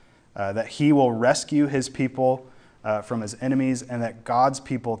people, that he will rescue his people from his enemies, and that God's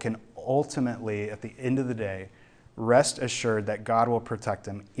people can ultimately, at the end of the day, rest assured that God will protect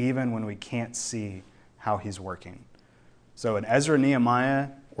them even when we can't see how he's working. So in Ezra and Nehemiah,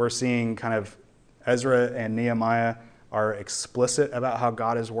 we're seeing kind of Ezra and Nehemiah are explicit about how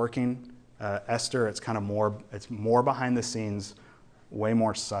God is working. Esther, it's kind of more behind the scenes, way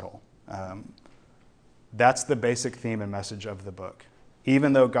more subtle. That's the basic theme and message of the book.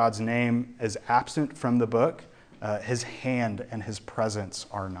 Even though God's name is absent from the book, his hand and his presence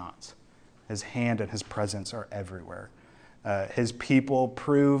are not. His hand and his presence are everywhere. His people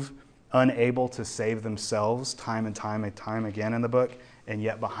prove unable to save themselves time and time again in the book, and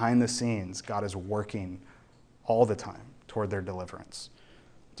yet behind the scenes, God is working all the time toward their deliverance.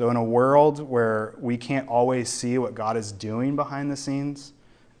 So in a world where we can't always see what God is doing behind the scenes,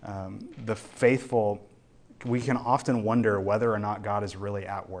 the faithful, we can often wonder whether or not God is really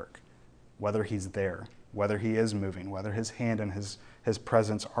at work, whether he's there, whether he is moving, whether his hand and his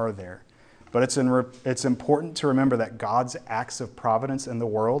presence are there. But it's important to remember that God's acts of providence in the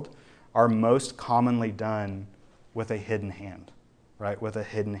world are most commonly done with a hidden hand, right? With a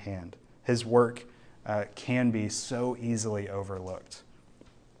hidden hand. His work can be so easily overlooked.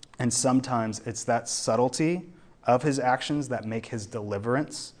 And sometimes it's that subtlety of his actions that make his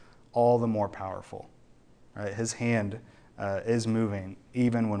deliverance all the more powerful, right? His hand is moving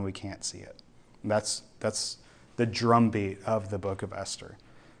even when we can't see it. And that's the drumbeat of the book of Esther.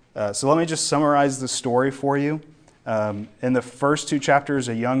 So let me just summarize the story for you. In the first 2 chapters,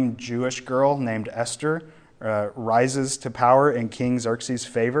 a young Jewish girl named Esther rises to power in King Xerxes'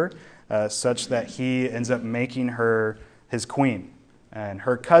 favor, such that he ends up making her his queen. And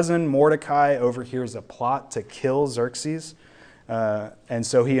her cousin Mordecai overhears a plot to kill Xerxes. And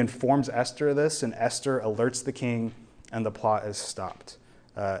so he informs Esther of this, and Esther alerts the king, and the plot is stopped.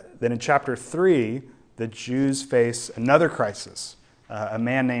 Then in chapter 3, the Jews face another crisis. A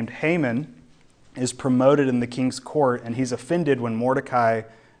man named Haman is promoted in the king's court, and he's offended when Mordecai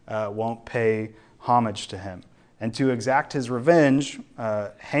won't pay homage to him. And to exact his revenge,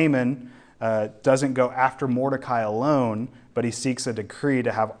 Haman doesn't go after Mordecai alone, but he seeks a decree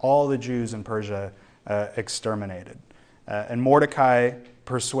to have all the Jews in Persia exterminated. And Mordecai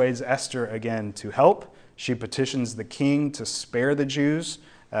persuades Esther again to help. She petitions the king to spare the Jews,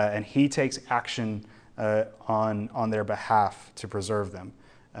 and he takes action on their behalf to preserve them.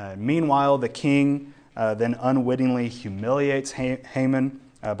 Meanwhile, the king then unwittingly humiliates Haman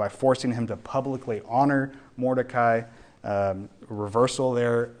by forcing him to publicly honor Mordecai. Reversal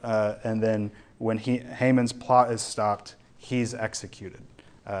there, and then when Haman's plot is stopped, he's executed.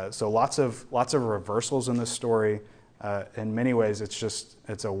 So lots of reversals in this story. In many ways,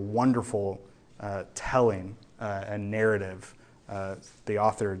 it's a wonderful telling and narrative. The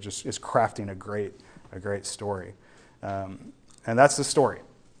author just is crafting a great story, and that's the story.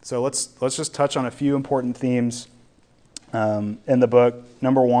 So let's just touch on a few important themes in the book.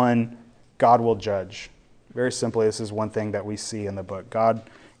 Number 1, God will judge. Very simply, this is one thing that we see in the book. God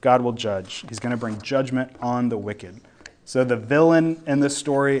will judge. He's going to bring judgment on the wicked. So the villain in this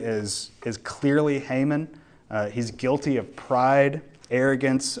story is clearly Haman. He's guilty of pride,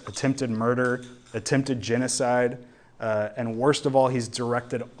 arrogance, attempted murder, attempted genocide, and worst of all, he's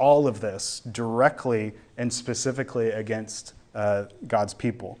directed all of this directly and specifically against God's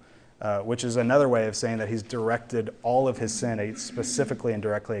people, which is another way of saying that he's directed all of his sin specifically and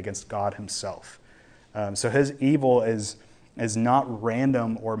directly against God himself. So his evil is not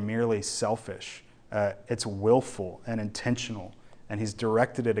random or merely selfish. It's willful and intentional, and he's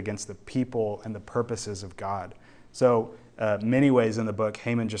directed it against the people and the purposes of God. So many ways in the book,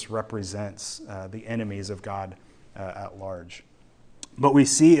 Haman just represents the enemies of God at large. But we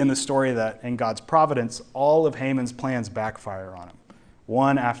see in the story that in God's providence, all of Haman's plans backfire on him.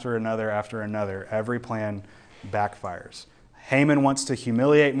 One after another, every plan backfires. Haman wants to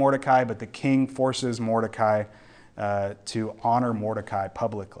humiliate Mordecai, but the king forces Mordecai to honor Mordecai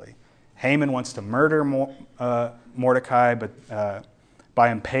publicly. Haman wants to murder Mordecai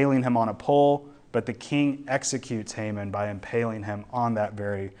by impaling him on a pole, but the king executes Haman by impaling him on that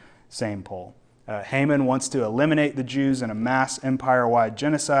very same pole. Haman wants to eliminate the Jews in a mass empire-wide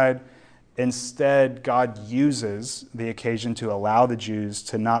genocide. Instead, God uses the occasion to allow the Jews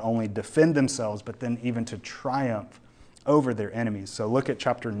to not only defend themselves, but then even to triumph over their enemies. So look at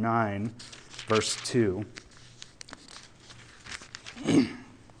chapter 9, verse 2.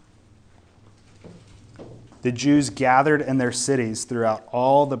 The Jews gathered in their cities throughout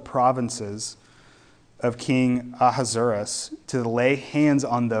all the provinces of King Ahasuerus to lay hands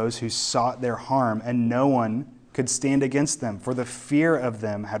on those who sought their harm, and no one could stand against them, for the fear of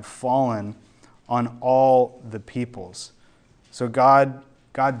them had fallen on all the peoples. So God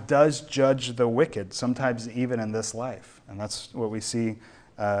does judge the wicked, sometimes even in this life. And that's what we see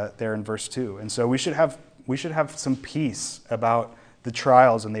there in verse 2. And so we should have some peace about the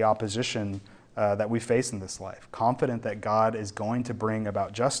trials and the opposition that we face in this life, confident that God is going to bring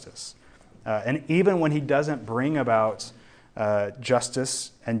about justice. And even when he doesn't bring about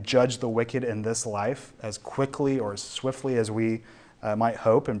justice and judge the wicked in this life as quickly or as swiftly as we might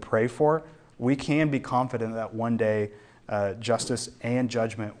hope and pray for, we can be confident that one day justice and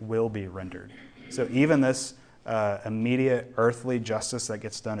judgment will be rendered. So even this immediate earthly justice that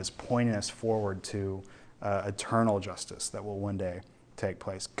gets done is pointing us forward to eternal justice that will one day take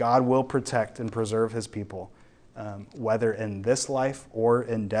place. God will protect and preserve his people, whether in this life or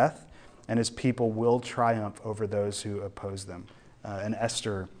in death, and his people will triumph over those who oppose them. And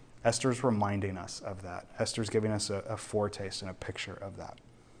Esther's reminding us of that. Esther's giving us a foretaste and a picture of that.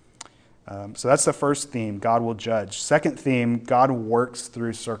 So that's the first theme, God will judge. Second theme, God works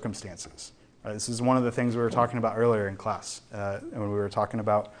through circumstances. This is one of the things we were talking about earlier in class when we were talking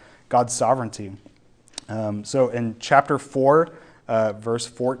about God's sovereignty. So in chapter 4, verse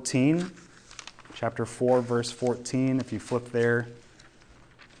 14, chapter 4, verse 14, if you flip there,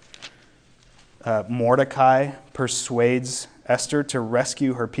 Mordecai persuades Esther to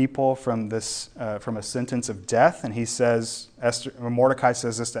rescue her people from a sentence of death, and he says, Mordecai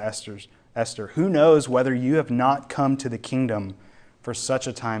says this to Esther, who knows whether you have not come to the kingdom for such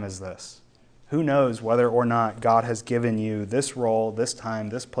a time as this? Who knows whether or not God has given you this role, this time,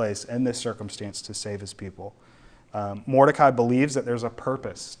 this place, and this circumstance to save his people? Mordecai believes that there's a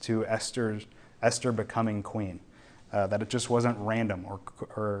purpose to Esther becoming queen. That it just wasn't random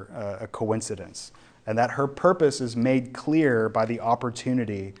or a coincidence, and that her purpose is made clear by the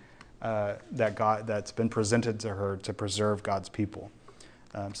opportunity that's been presented to her to preserve God's people.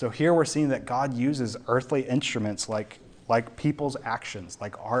 So here we're seeing that God uses earthly instruments like people's actions,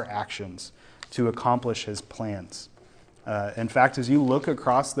 like our actions, to accomplish his plans. In fact, as you look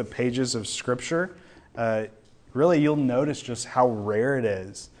across the pages of Scripture, really you'll notice just how rare it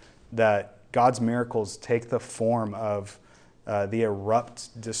is that God's miracles take the form of the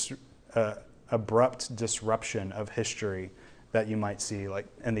abrupt disruption of history that you might see like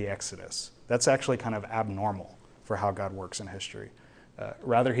in the Exodus. That's actually kind of abnormal for how God works in history.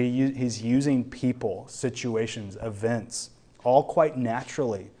 Rather, he's using people, situations, events, all quite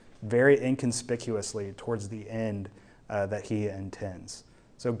naturally, very inconspicuously towards the end that he intends.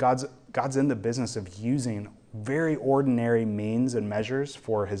 So God's in the business of using very ordinary means and measures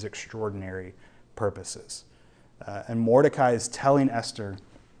for his extraordinary purposes. And Mordecai is telling Esther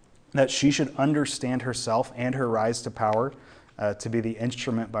that she should understand herself and her rise to power to be the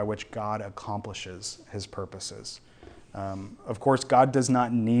instrument by which God accomplishes his purposes. Of course, God does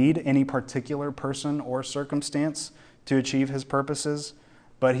not need any particular person or circumstance to achieve his purposes,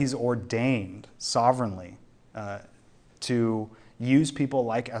 but he's ordained sovereignly to use people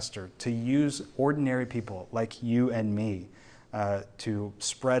like Esther, to use ordinary people like you and me to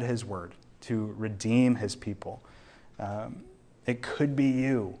spread his word, to redeem his people. It could be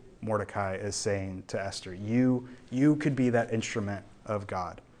you, Mordecai is saying to Esther. You could be that instrument of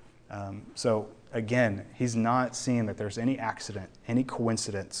God. So again, he's not seeing that there's any accident, any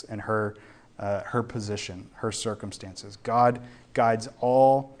coincidence in her her position, her circumstances. God guides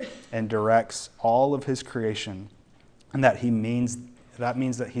all and directs all of his creation, and that means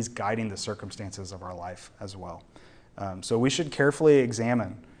that he's guiding the circumstances of our life as well. So we should carefully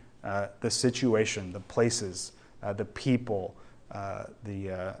examine the situation, the places, the people,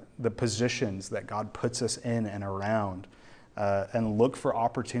 the positions that God puts us in and around, and look for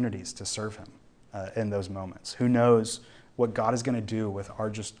opportunities to serve him in those moments. Who knows what God is going to do with our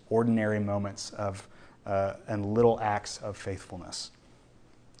just ordinary moments of and little acts of faithfulness.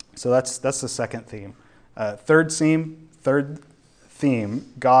 So that's the second theme. Third theme,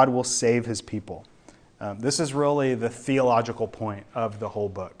 God will save his people. This is really the theological point of the whole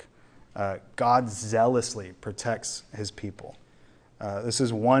book. God zealously protects his people. This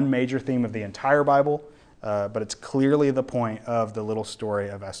is one major theme of the entire Bible, but it's clearly the point of the little story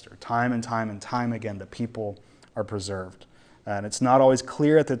of Esther. Time and time and time again, the people are preserved. And it's not always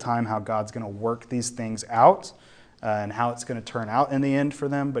clear at the time how God's going to work these things out and how it's going to turn out in the end for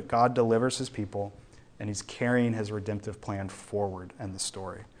them, but God delivers his people, and he's carrying his redemptive plan forward in the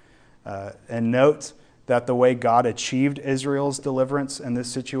story. And note that the way God achieved Israel's deliverance in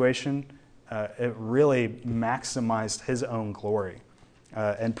this situation, it really maximized his own glory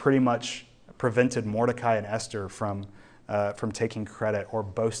and pretty much prevented Mordecai and Esther from taking credit or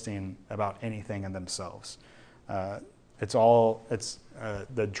boasting about anything in themselves. The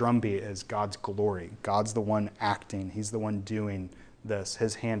drumbeat is God's glory. God's the one acting. He's the one doing this.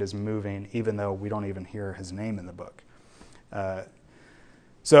 His hand is moving, even though we don't even hear his name in the book.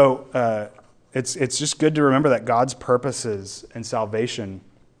 It's just good to remember that God's purposes and salvation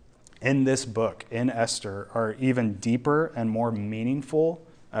in this book, in Esther, are even deeper and more meaningful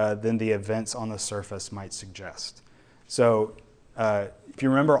than the events on the surface might suggest. So if you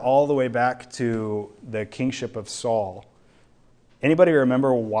remember all the way back to the kingship of Saul, anybody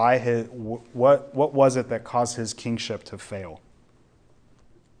remember what was it that caused his kingship to fail?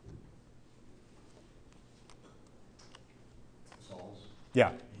 Saul's?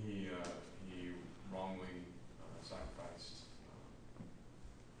 Yeah. He wrongly sacrificed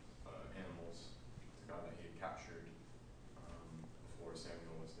animals to God that he had captured before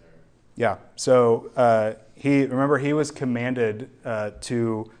Samuel was there. Yeah. So he was commanded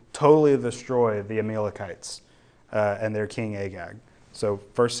to totally destroy the Amalekites and their king Agag. So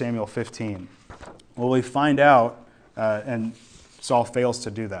 1 Samuel 15. Well, we find out, and Saul fails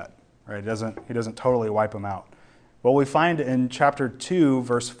to do that. Right? He doesn't totally wipe them out. Well, we find in chapter 2,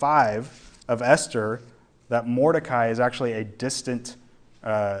 verse 5 of Esther, that Mordecai is actually a distant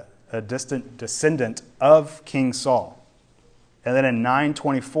descendant of King Saul. And then in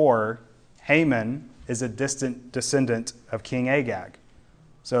 9:24, Haman is a distant descendant of King Agag.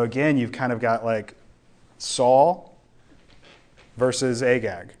 So again, you've kind of got like Saul versus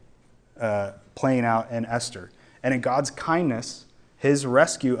Agag playing out in Esther. And in God's kindness, his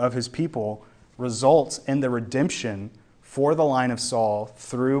rescue of his people results in the redemption for the line of Saul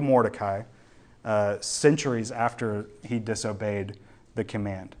through Mordecai centuries after he disobeyed the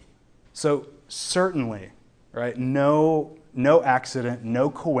command. So certainly, right, no accident,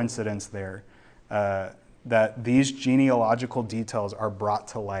 no coincidence there that these genealogical details are brought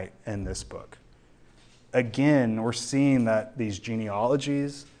to light in this book. Again, we're seeing that these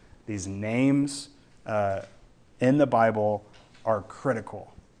genealogies, these names in the Bible are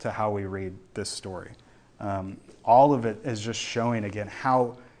critical to how we read this story. All of it is just showing again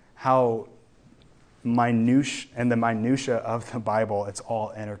how minutiae and the minutia of the Bible, it's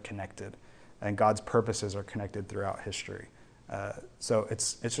all interconnected, and God's purposes are connected throughout history. So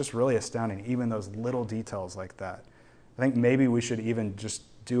it's just really astounding, even those little details like that. I think maybe we should even just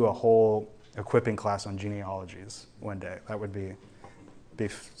do a whole equipping class on genealogies one day. That would be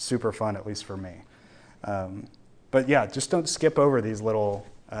super fun, at least for me. But yeah, just don't skip over these little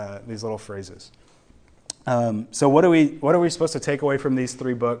phrases. So what are we supposed to take away from these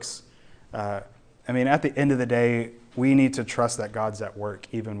three books? At the end of the day, we need to trust that God's at work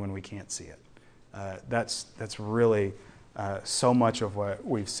even when we can't see it. That's really so much of what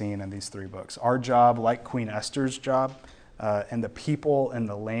we've seen in these three books. Our job, like Queen Esther's job, and the people and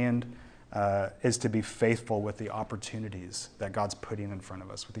the land, is to be faithful with the opportunities that God's putting in front of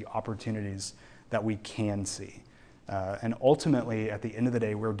us, with the opportunities that we can see. And ultimately, at the end of the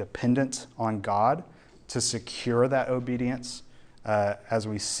day, we're dependent on God to secure that obedience as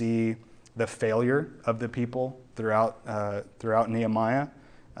we see the failure of the people throughout Nehemiah,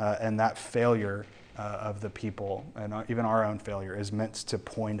 and that failure of the people, and even our own failure, is meant to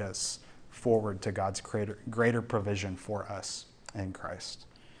point us forward to God's greater provision for us in Christ.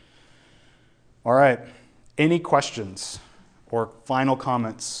 All right. Any questions or final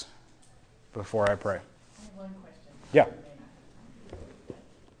comments before I pray. I have one question. Yeah. I may not have time to do it, but,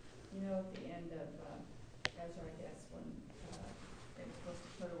 you know, at the end of Ezra, I guess, when they were supposed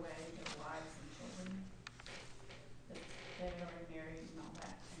to put away their wives and children, that they had already married and all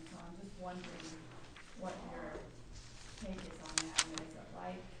that. And so I'm just wondering what your take is on that. I mean, is it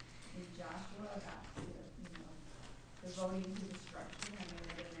like in Joshua about, devoting to destruction? I mean,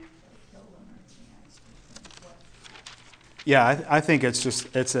 they didn't actually kill them or anything. I just think what. Yeah, I think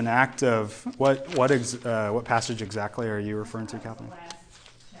it's an act of what passage exactly are you referring to, Catherine? The last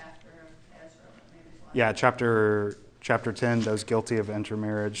chapter of Ezra, but maybe it's like. Yeah, chapter 10, those guilty of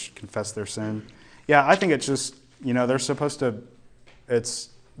intermarriage confess their sin. Yeah, I think it's just, they're supposed to,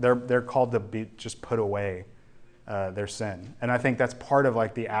 they're called to be just put away their sin. And I think that's part of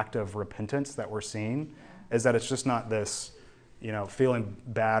like the act of repentance that we're seeing, is that it's just not this, feeling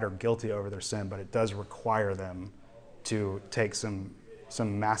bad or guilty over their sin, but it does require them to take some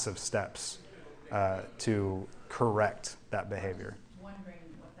massive steps to correct that behavior. Wondering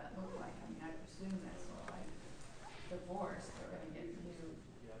what that looked like. I mean, I presume that's sort of like divorce. They're going to get new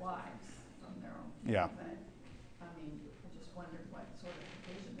wives from their own family. Yeah. But, I mean, I just wondered what sort of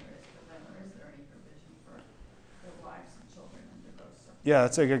provision there is for them, or is there any provision for their wives and children under those circumstances? Yeah,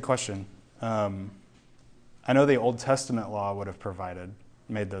 that's a good question. I know the Old Testament law would have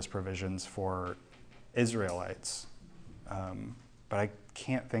made those provisions for Israelites. But I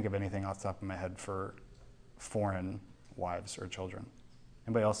can't think of anything off the top of my head for foreign wives or children.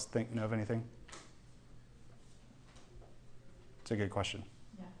 Anybody else know of anything? It's a good question.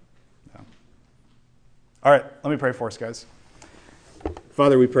 Yeah. All right, let me pray for us, guys.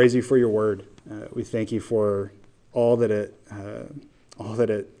 Father, we praise you for your word. We thank you for all that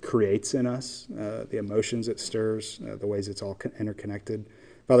it creates in us, the emotions it stirs, the ways it's all interconnected.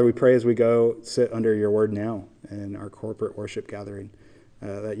 Father, we pray as we go sit under your word now in our corporate worship gathering,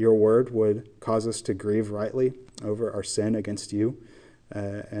 that your word would cause us to grieve rightly over our sin against you,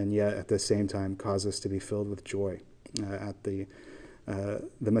 and yet at the same time cause us to be filled with joy at the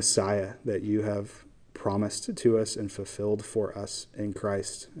Messiah that you have promised to us and fulfilled for us in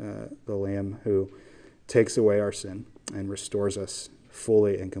Christ, the Lamb who takes away our sin and restores us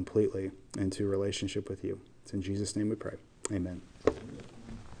fully and completely into relationship with you. It's in Jesus' name we pray. Amen.